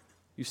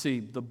 You see,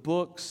 the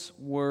books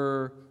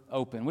were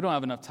open. We don't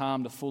have enough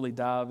time to fully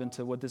dive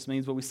into what this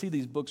means, but we see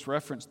these books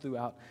referenced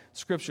throughout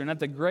Scripture. And at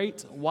the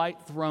great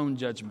white throne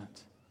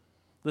judgment,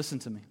 listen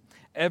to me,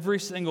 every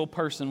single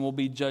person will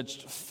be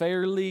judged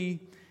fairly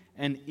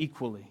and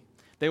equally.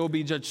 They will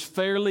be judged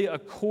fairly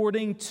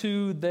according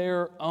to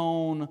their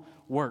own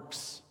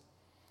works.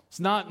 It's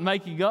not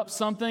making up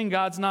something.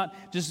 God's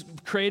not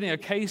just creating a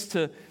case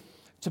to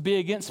be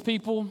against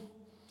people,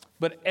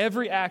 but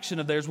every action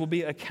of theirs will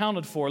be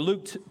accounted for.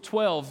 Luke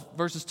 12,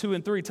 verses 2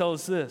 and 3 tell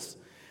us this.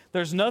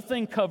 There's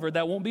nothing covered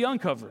that won't be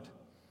uncovered,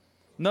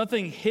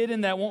 nothing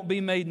hidden that won't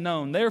be made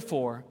known.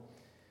 Therefore,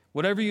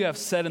 whatever you have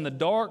said in the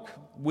dark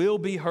will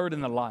be heard in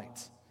the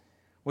light.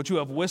 What you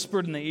have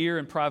whispered in the ear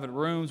in private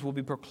rooms will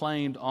be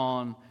proclaimed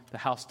on the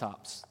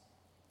housetops.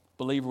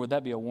 Believer, would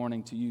that be a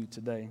warning to you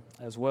today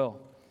as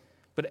well?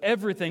 But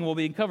everything will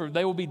be covered.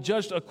 They will be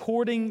judged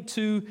according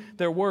to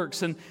their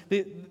works. And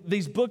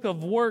these book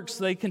of works,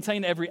 they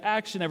contain every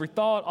action, every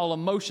thought, all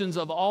emotions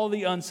of all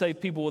the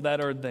unsaved people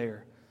that are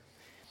there.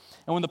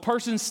 And when the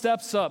person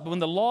steps up, when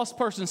the lost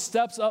person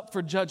steps up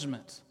for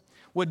judgment,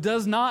 what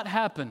does not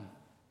happen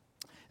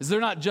is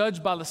they're not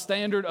judged by the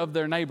standard of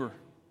their neighbor.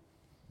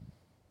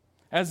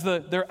 As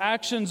their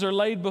actions are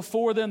laid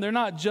before them, they're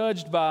not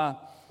judged by,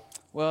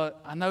 well,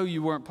 I know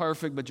you weren't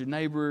perfect, but your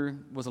neighbor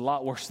was a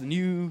lot worse than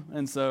you,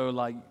 and so,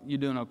 you're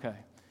doing okay.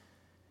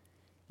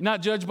 You're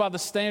not judged by the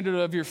standard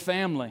of your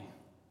family.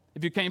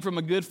 If you came from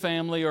a good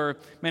family, or,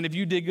 if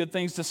you did good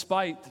things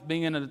despite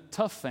being in a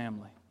tough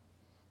family.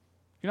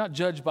 You're not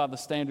judged by the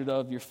standard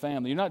of your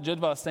family. You're not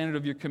judged by the standard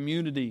of your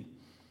community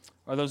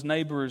or those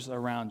neighbors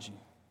around you.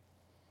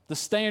 The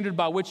standard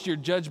by which you're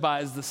judged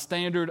by is the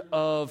standard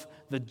of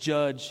the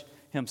judge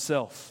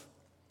himself.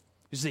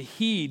 You see,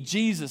 He,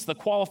 Jesus, the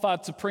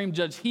qualified supreme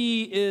judge,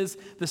 He is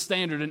the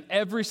standard, and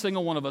every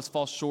single one of us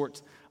falls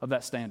short of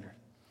that standard.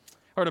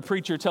 I heard a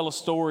preacher tell a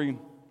story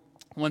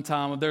one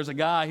time. There's a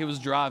guy, he was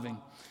driving,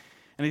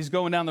 and he's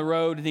going down the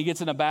road, and he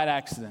gets in a bad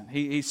accident.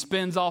 He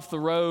spins off the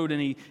road,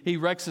 and he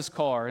wrecks his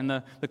car, and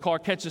the car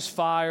catches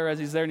fire as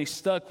he's there, and he's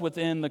stuck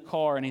within the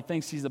car, and he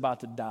thinks he's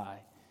about to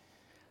die.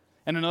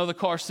 And another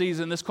car sees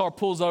it, and this car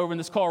pulls over, and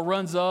this car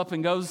runs up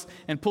and goes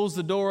and pulls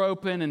the door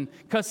open and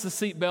cuts the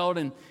seatbelt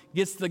and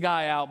gets the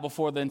guy out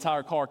before the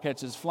entire car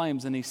catches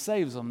flames, and he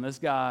saves him. This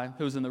guy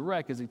who's in the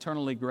wreck is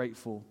eternally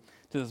grateful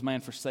to this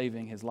man for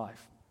saving his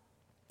life.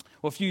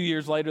 Well, a few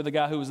years later, the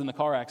guy who was in the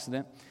car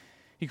accident,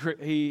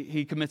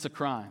 he commits a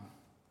crime.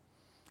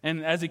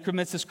 And as he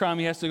commits this crime,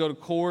 he has to go to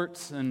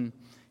court, and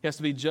he has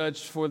to be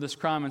judged for this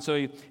crime. And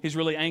so he's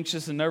really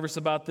anxious and nervous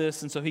about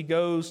this, and so he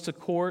goes to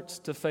court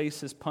to face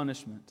his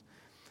punishment.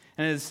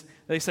 And as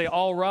they say,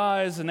 all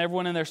rise, and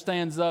everyone in there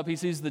stands up, he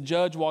sees the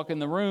judge walk in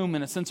the room,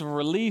 and a sense of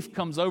relief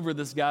comes over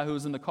this guy who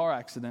was in the car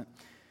accident,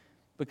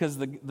 because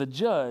the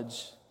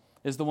judge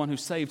is the one who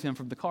saved him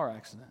from the car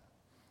accident.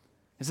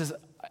 He says,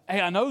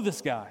 hey, I know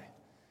this guy.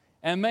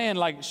 And man,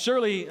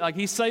 surely,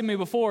 he saved me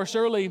before,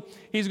 surely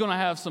he's going to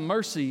have some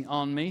mercy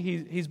on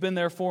me. He's been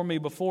there for me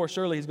before,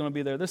 surely he's going to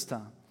be there this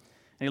time.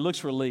 And he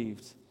looks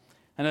relieved.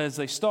 And as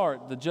they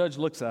start, the judge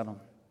looks at him.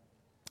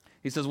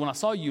 He says, when I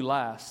saw you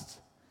last,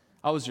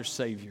 I was your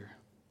Savior.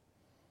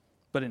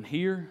 But in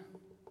here,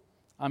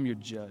 I'm your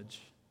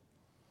judge.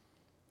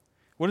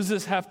 What does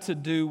this have to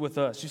do with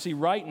us? You see,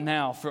 right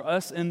now, for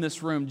us in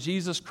this room,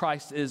 Jesus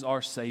Christ is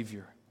our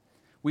Savior.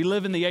 We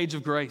live in the age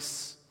of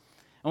grace.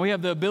 And we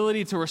have the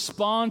ability to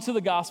respond to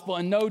the gospel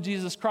and know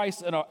Jesus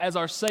Christ as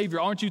our Savior.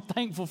 Aren't you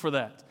thankful for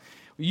that?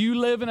 You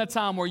live in a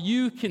time where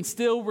you can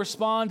still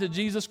respond to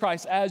Jesus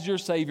Christ as your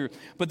Savior.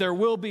 But there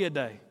will be a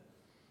day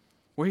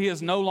where He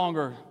is no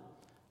longer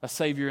a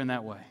Savior in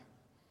that way.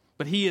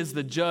 But He is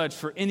the judge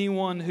for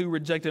anyone who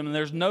rejected Him. And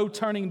there's no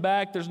turning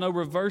back. There's no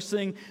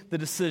reversing the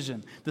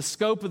decision. The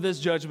scope of this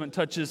judgment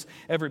touches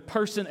every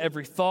person,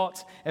 every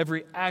thought,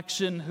 every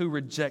action who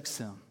rejects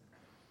Him.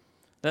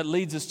 That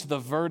leads us to the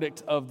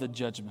verdict of the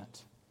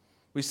judgment.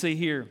 We see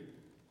here,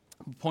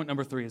 point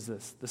number 3 is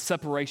this: the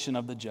separation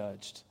of the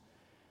judged.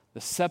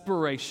 The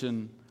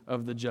separation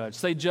of the judged.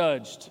 Say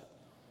judged.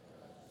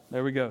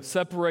 There we go.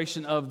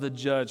 Separation of the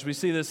judge. We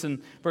see this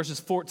in verses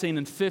 14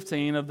 and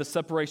 15 of the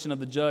separation of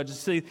the judge. You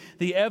see,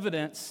 the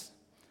evidence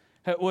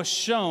was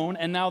shown,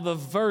 and now the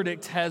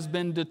verdict has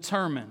been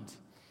determined.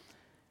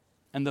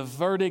 And the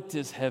verdict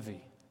is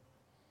heavy.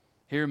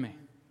 Hear me.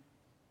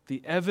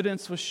 The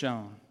evidence was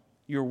shown.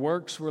 Your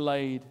works were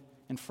laid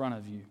in front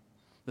of you.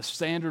 The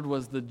standard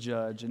was the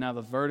judge, and now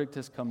the verdict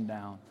has come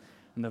down,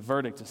 and the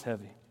verdict is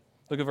heavy.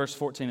 Look at verse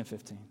 14 and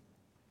 15.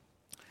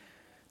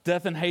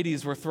 Death and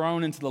Hades were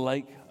thrown into the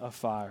lake of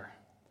fire.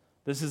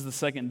 This is the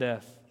second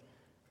death,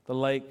 the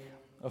lake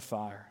of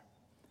fire.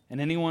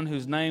 And anyone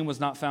whose name was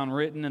not found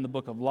written in the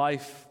book of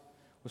life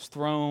was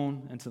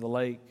thrown into the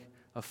lake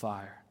of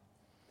fire.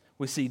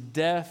 We see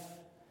death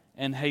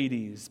and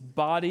Hades,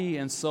 body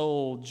and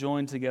soul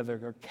joined together,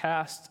 are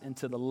cast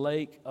into the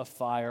lake of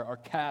fire, are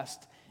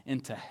cast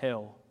into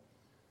hell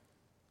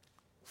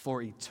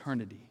for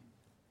eternity.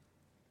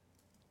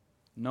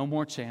 No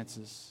more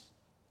chances.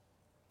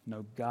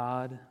 No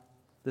God.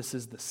 This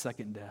is the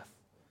second death.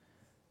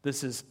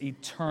 This is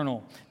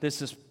eternal.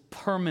 This is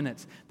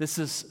permanent. This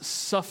is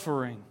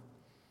suffering.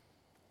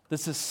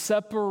 This is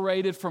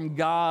separated from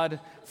God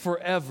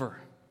forever.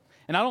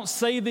 And I don't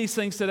say these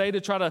things today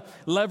to try to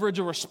leverage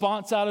a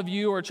response out of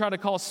you or try to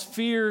cause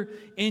fear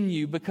in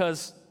you,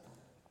 because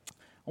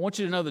I want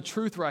you to know the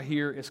truth right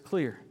here is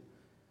clear.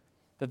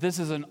 That this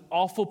is an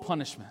awful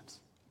punishment.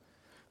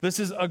 This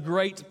is a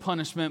great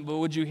punishment, but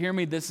would you hear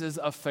me? This is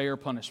a fair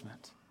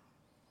punishment.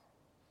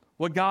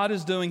 What God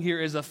is doing here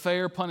is a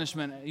fair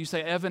punishment. You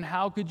say, Evan,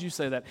 how could you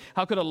say that?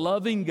 How could a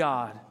loving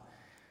God,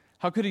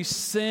 how could He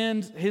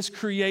send His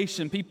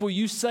creation, people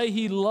you say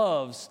He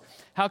loves,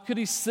 how could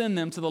He send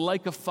them to the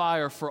lake of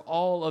fire for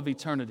all of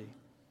eternity?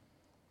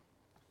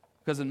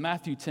 Because in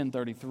Matthew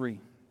 10:33, it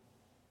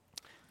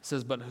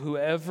says, but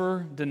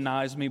whoever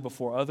denies me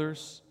before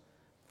others,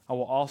 I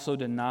will also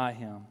deny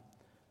him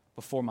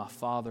before my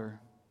Father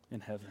in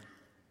heaven.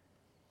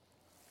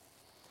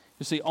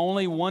 You see,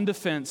 only one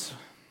defense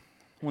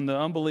when the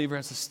unbeliever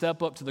has to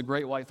step up to the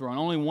great white throne,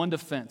 only one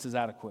defense is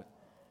adequate.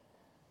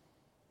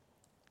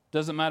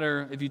 Doesn't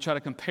matter if you try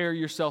to compare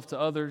yourself to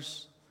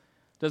others.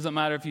 Doesn't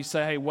matter if you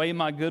say, hey, weigh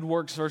my good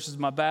works versus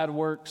my bad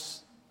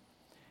works.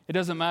 It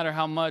doesn't matter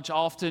how much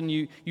often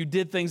you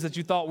did things that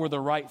you thought were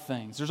the right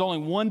things. There's only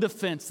one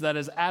defense that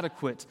is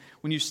adequate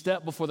when you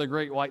step before the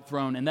great white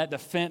throne, and that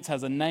defense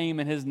has a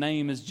name, and His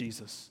name is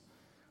Jesus.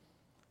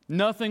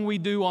 Nothing we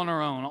do on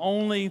our own,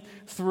 only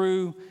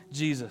through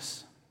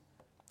Jesus.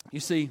 You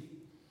see,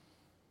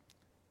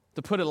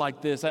 to put it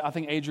like this, I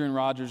think Adrian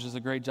Rogers does a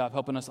great job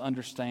helping us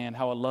understand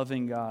how a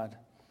loving God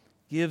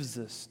gives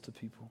this to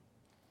people.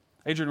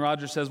 Adrian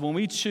Rogers says, when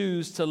we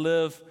choose to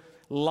live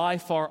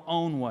life our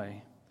own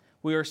way,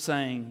 we are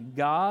saying,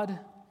 God,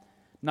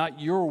 not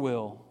your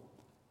will,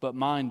 but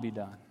mine be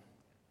done.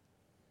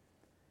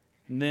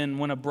 And then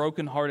when a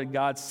brokenhearted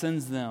God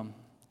sends them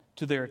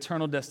to their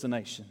eternal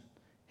destination,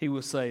 He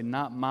will say,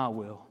 not my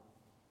will,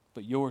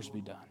 but yours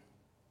be done.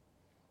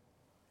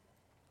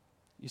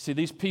 You see,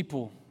 these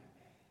people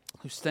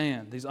who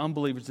stand, these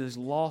unbelievers, these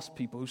lost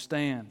people who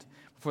stand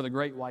before the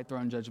great white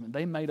throne judgment,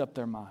 they made up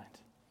their mind.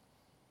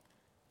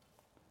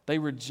 They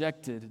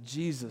rejected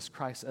Jesus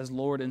Christ as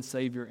Lord and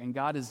Savior, and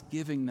God is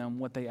giving them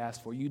what they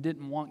asked for. You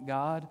didn't want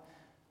God?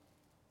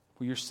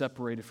 Well, you're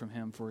separated from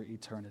Him for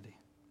eternity.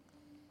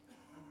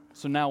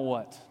 So now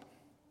what?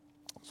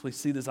 So we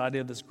see this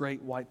idea of this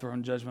great white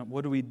throne judgment.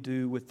 What do we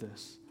do with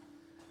this?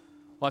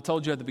 Well, I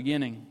told you at the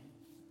beginning,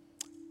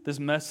 this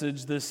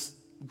message, this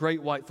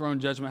great white throne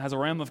judgment has a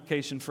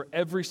ramification for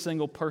every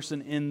single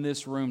person in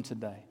this room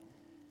today.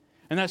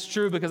 And that's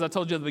true because I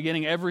told you at the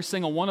beginning, every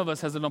single one of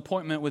us has an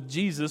appointment with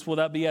Jesus, will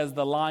that be as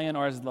the lion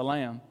or as the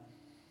lamb.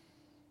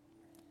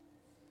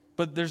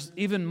 But there's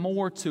even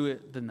more to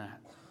it than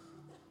that.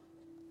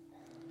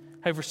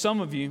 Hey, for some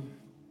of you,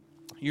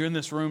 you're in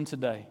this room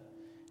today,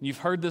 and you've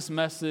heard this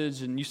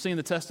message, and you've seen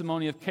the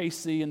testimony of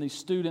Casey and these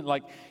students,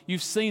 like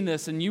you've seen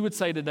this, and you would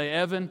say today,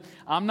 Evan,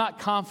 I'm not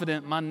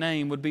confident my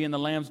name would be in the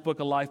Lamb's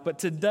Book of Life, but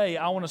today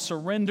I want to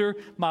surrender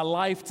my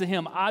life to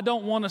Him. I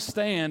don't want to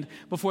stand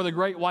before the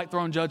great white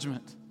throne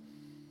judgment.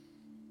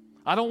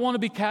 I don't want to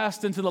be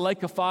cast into the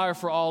lake of fire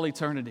for all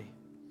eternity.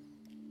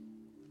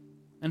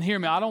 And hear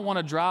me, I don't want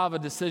to drive a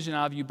decision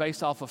out of you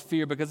based off of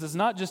fear, because it's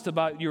not just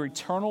about your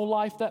eternal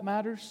life that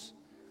matters.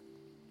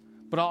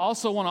 But I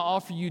also want to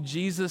offer you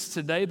Jesus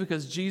today,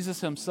 because Jesus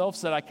Himself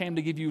said, I came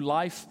to give you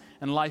life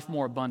and life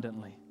more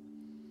abundantly.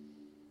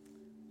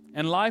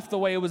 And life the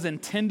way it was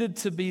intended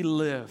to be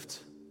lived,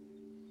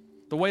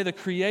 the way the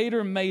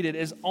Creator made it,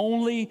 is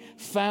only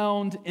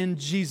found in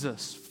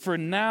Jesus for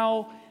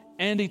now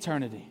and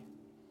eternity.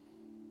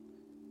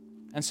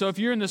 And so if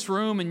you're in this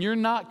room and you're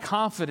not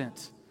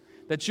confident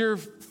that your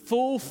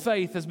full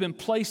faith has been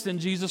placed in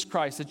Jesus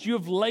Christ, that you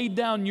have laid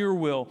down your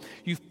will,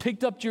 you've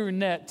picked up your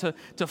net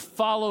to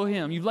follow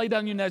Him, you've laid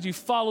down your net, you've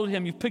followed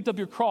Him, you've picked up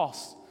your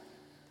cross,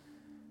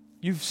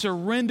 you've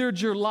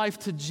surrendered your life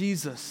to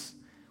Jesus,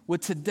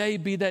 would today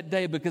be that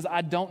day? Because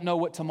I don't know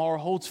what tomorrow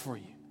holds for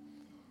you.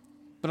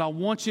 But I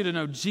want you to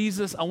know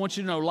Jesus. I want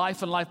you to know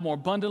life and life more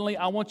abundantly.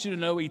 I want you to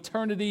know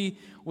eternity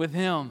with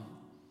Him.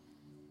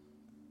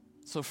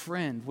 So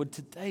friend, would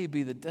today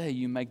be the day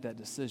you make that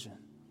decision?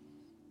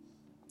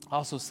 I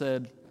also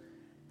said,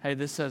 hey,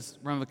 this has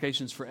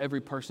ramifications for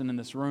every person in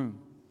this room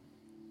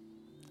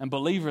and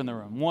believer in the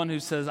room. One who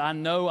says, I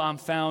know I'm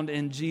found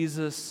in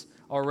Jesus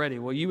already.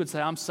 Well, you would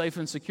say, I'm safe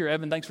and secure.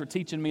 Evan, thanks for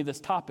teaching me this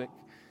topic.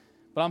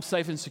 But I'm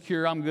safe and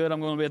secure. I'm good.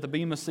 I'm going to be at the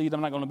Bema seat.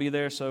 I'm not going to be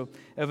there. So,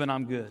 Evan,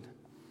 I'm good.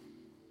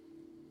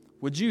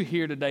 Would you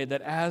hear today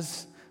that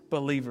as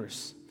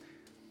believers,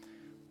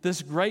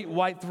 this great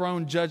white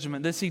throne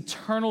judgment, this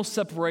eternal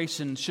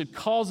separation should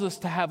cause us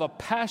to have a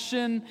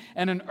passion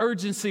and an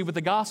urgency with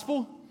the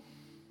gospel?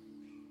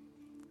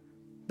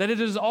 That it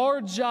is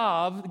our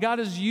job, God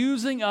is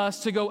using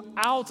us to go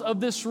out of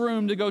this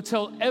room to go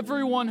tell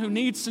everyone who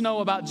needs to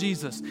know about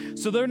Jesus.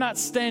 So they're not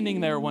standing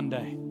there one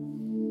day.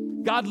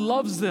 God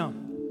loves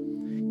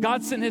them.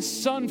 God sent His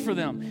Son for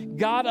them.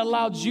 God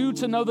allowed you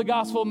to know the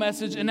gospel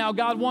message, and now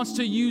God wants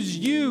to use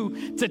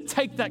you to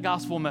take that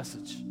gospel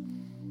message.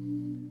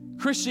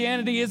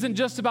 Christianity isn't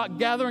just about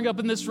gathering up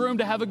in this room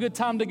to have a good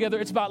time together.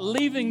 It's about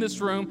leaving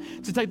this room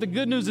to take the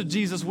good news of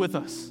Jesus with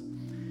us.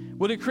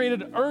 Would it create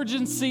an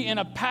urgency and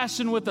a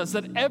passion with us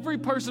that every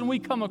person we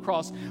come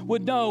across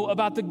would know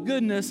about the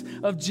goodness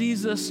of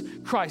Jesus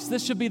Christ?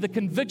 This should be the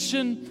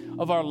conviction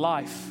of our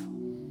life.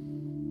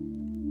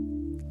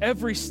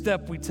 Every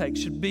step we take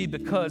should be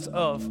because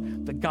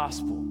of the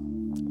gospel,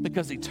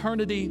 because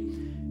eternity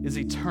is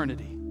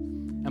eternity.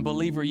 And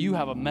believer, you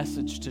have a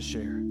message to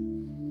share.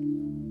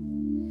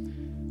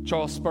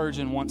 Charles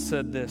Spurgeon once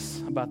said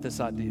this about this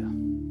idea.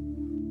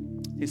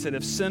 He said,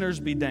 if sinners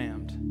be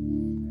damned,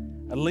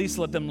 at least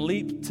let them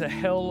leap to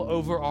hell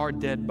over our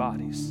dead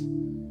bodies.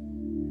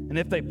 And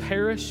if they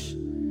perish,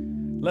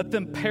 let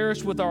them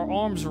perish with our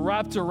arms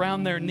wrapped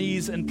around their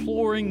knees,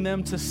 imploring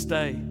them to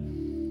stay.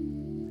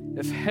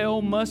 If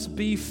hell must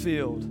be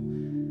filled,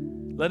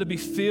 let it be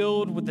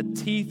filled with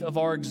the teeth of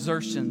our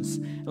exertions,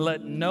 and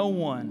let no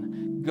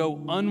one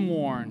go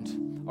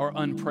unwarned or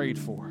unprayed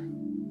for.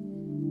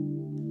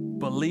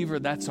 Believer,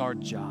 that's our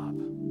job.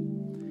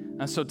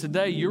 And so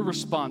today, your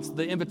response,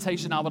 the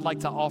invitation I would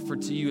like to offer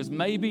to you is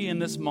maybe in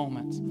this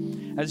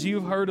moment, as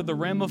you've heard of the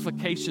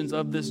ramifications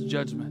of this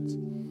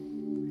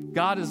judgment,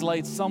 God has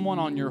laid someone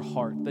on your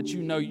heart that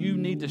you know you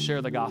need to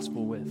share the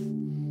gospel with.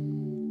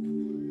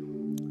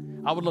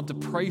 I would love to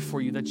pray for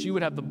you that you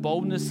would have the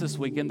boldness this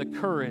week and the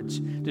courage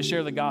to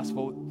share the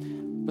gospel.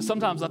 But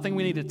sometimes I think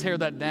we need to tear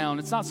that down.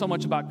 It's not so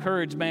much about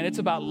courage, man. It's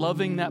about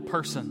loving that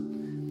person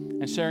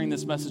and sharing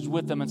this message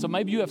with them. And so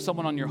maybe you have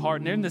someone on your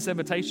heart. And in this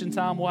invitation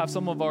time, we'll have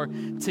some of our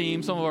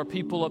team, some of our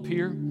people up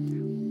here.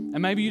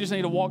 And maybe you just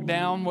need to walk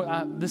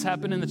down. This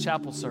happened in the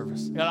chapel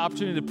service. I got an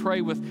opportunity to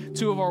pray with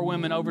two of our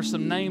women over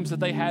some names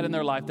that they had in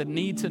their life that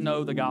need to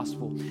know the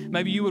gospel.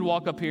 Maybe you would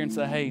walk up here and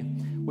say, hey,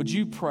 would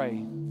you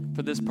pray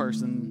for this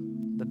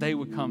person that they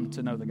would come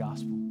to know the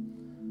gospel?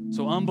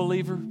 So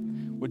unbeliever,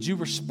 would you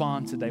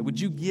respond today? Would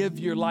you give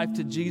your life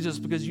to Jesus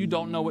because you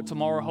don't know what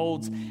tomorrow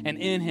holds, and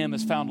in Him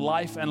is found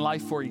life and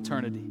life for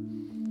eternity?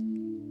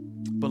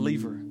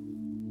 Believer,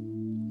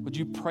 would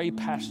you pray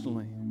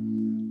passionately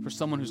for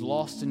someone who's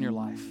lost in your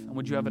life? And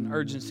would you have an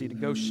urgency to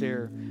go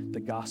share the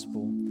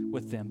gospel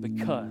with them?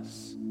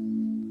 Because,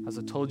 as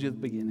I told you at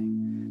the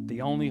beginning,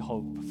 the only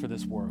hope for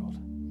this world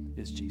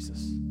is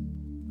Jesus.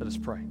 Let us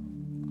pray.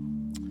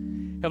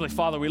 Heavenly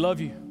Father, we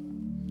love you.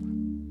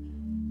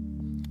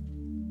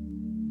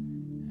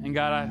 And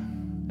God,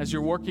 as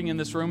you're working in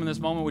this room in this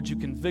moment, would you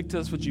convict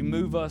us? Would you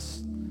move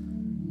us?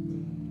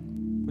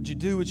 Would you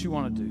do what you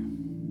want to do?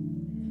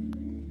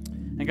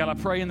 And God, I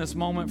pray in this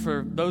moment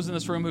for those in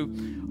this room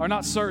who are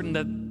not certain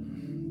that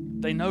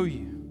they know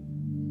you.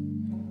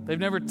 They've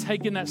never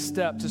taken that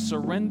step to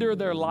surrender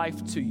their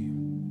life to you.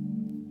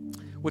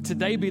 Would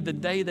today be the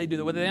day they do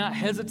that? Would they not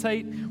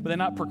hesitate? Would they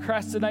not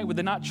procrastinate? Would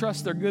they not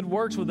trust their good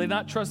works? Would they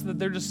not trust that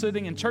they're just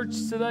sitting in church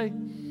today?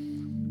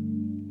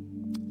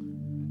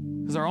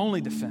 Because our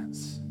only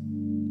defense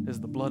is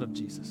the blood of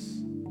Jesus.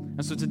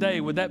 And so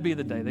today, would that be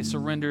the day they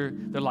surrender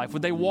their life?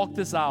 Would they walk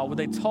this aisle? Would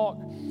they talk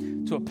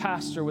to a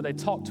pastor? Would they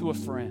talk to a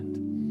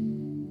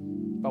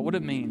friend about what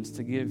it means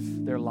to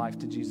give their life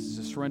to Jesus,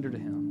 to surrender to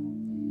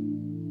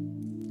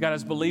Him? God,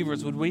 as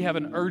believers, would we have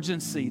an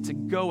urgency to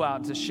go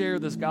out, to share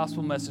this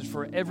gospel message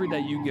for every day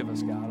you give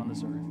us, God, on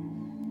this earth?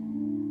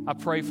 I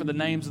pray for the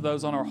names of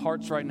those on our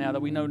hearts right now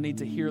that we know need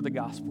to hear the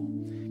gospel.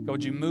 God,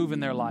 would you move in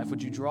their life?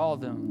 Would you draw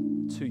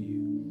them to you?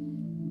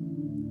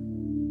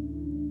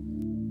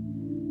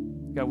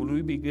 God, would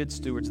we be good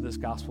stewards of this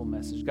gospel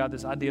message? God,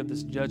 this idea of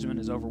this judgment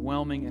is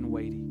overwhelming and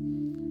weighty.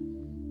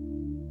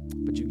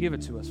 But you give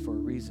it to us for a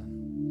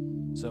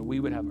reason, so that we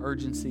would have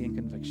urgency and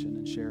conviction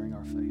in sharing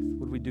our faith.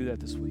 Would we do that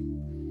this week?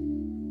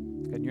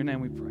 God, in your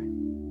name we pray.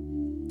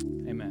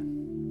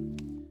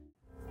 Amen.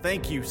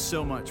 Thank you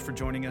so much for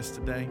joining us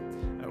today.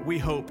 We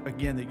hope,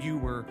 again, that you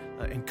were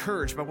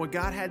encouraged by what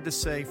God had to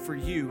say for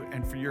you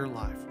and for your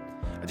life.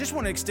 I just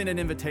want to extend an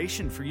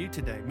invitation for you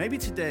today. Maybe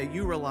today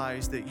you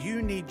realize that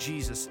you need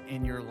Jesus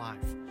in your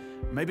life.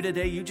 Maybe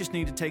today you just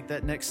need to take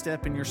that next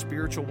step in your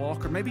spiritual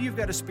walk, or maybe you've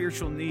got a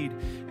spiritual need.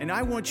 And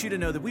I want you to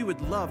know that we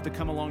would love to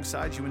come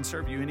alongside you and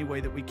serve you any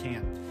way that we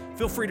can.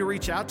 Feel free to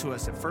reach out to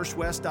us at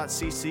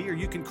firstwest.cc, or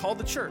you can call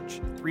the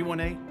church,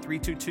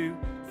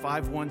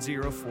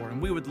 318-322-5104. And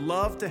we would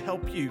love to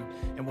help you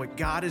in what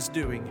God is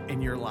doing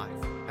in your life.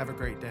 Have a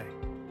great day.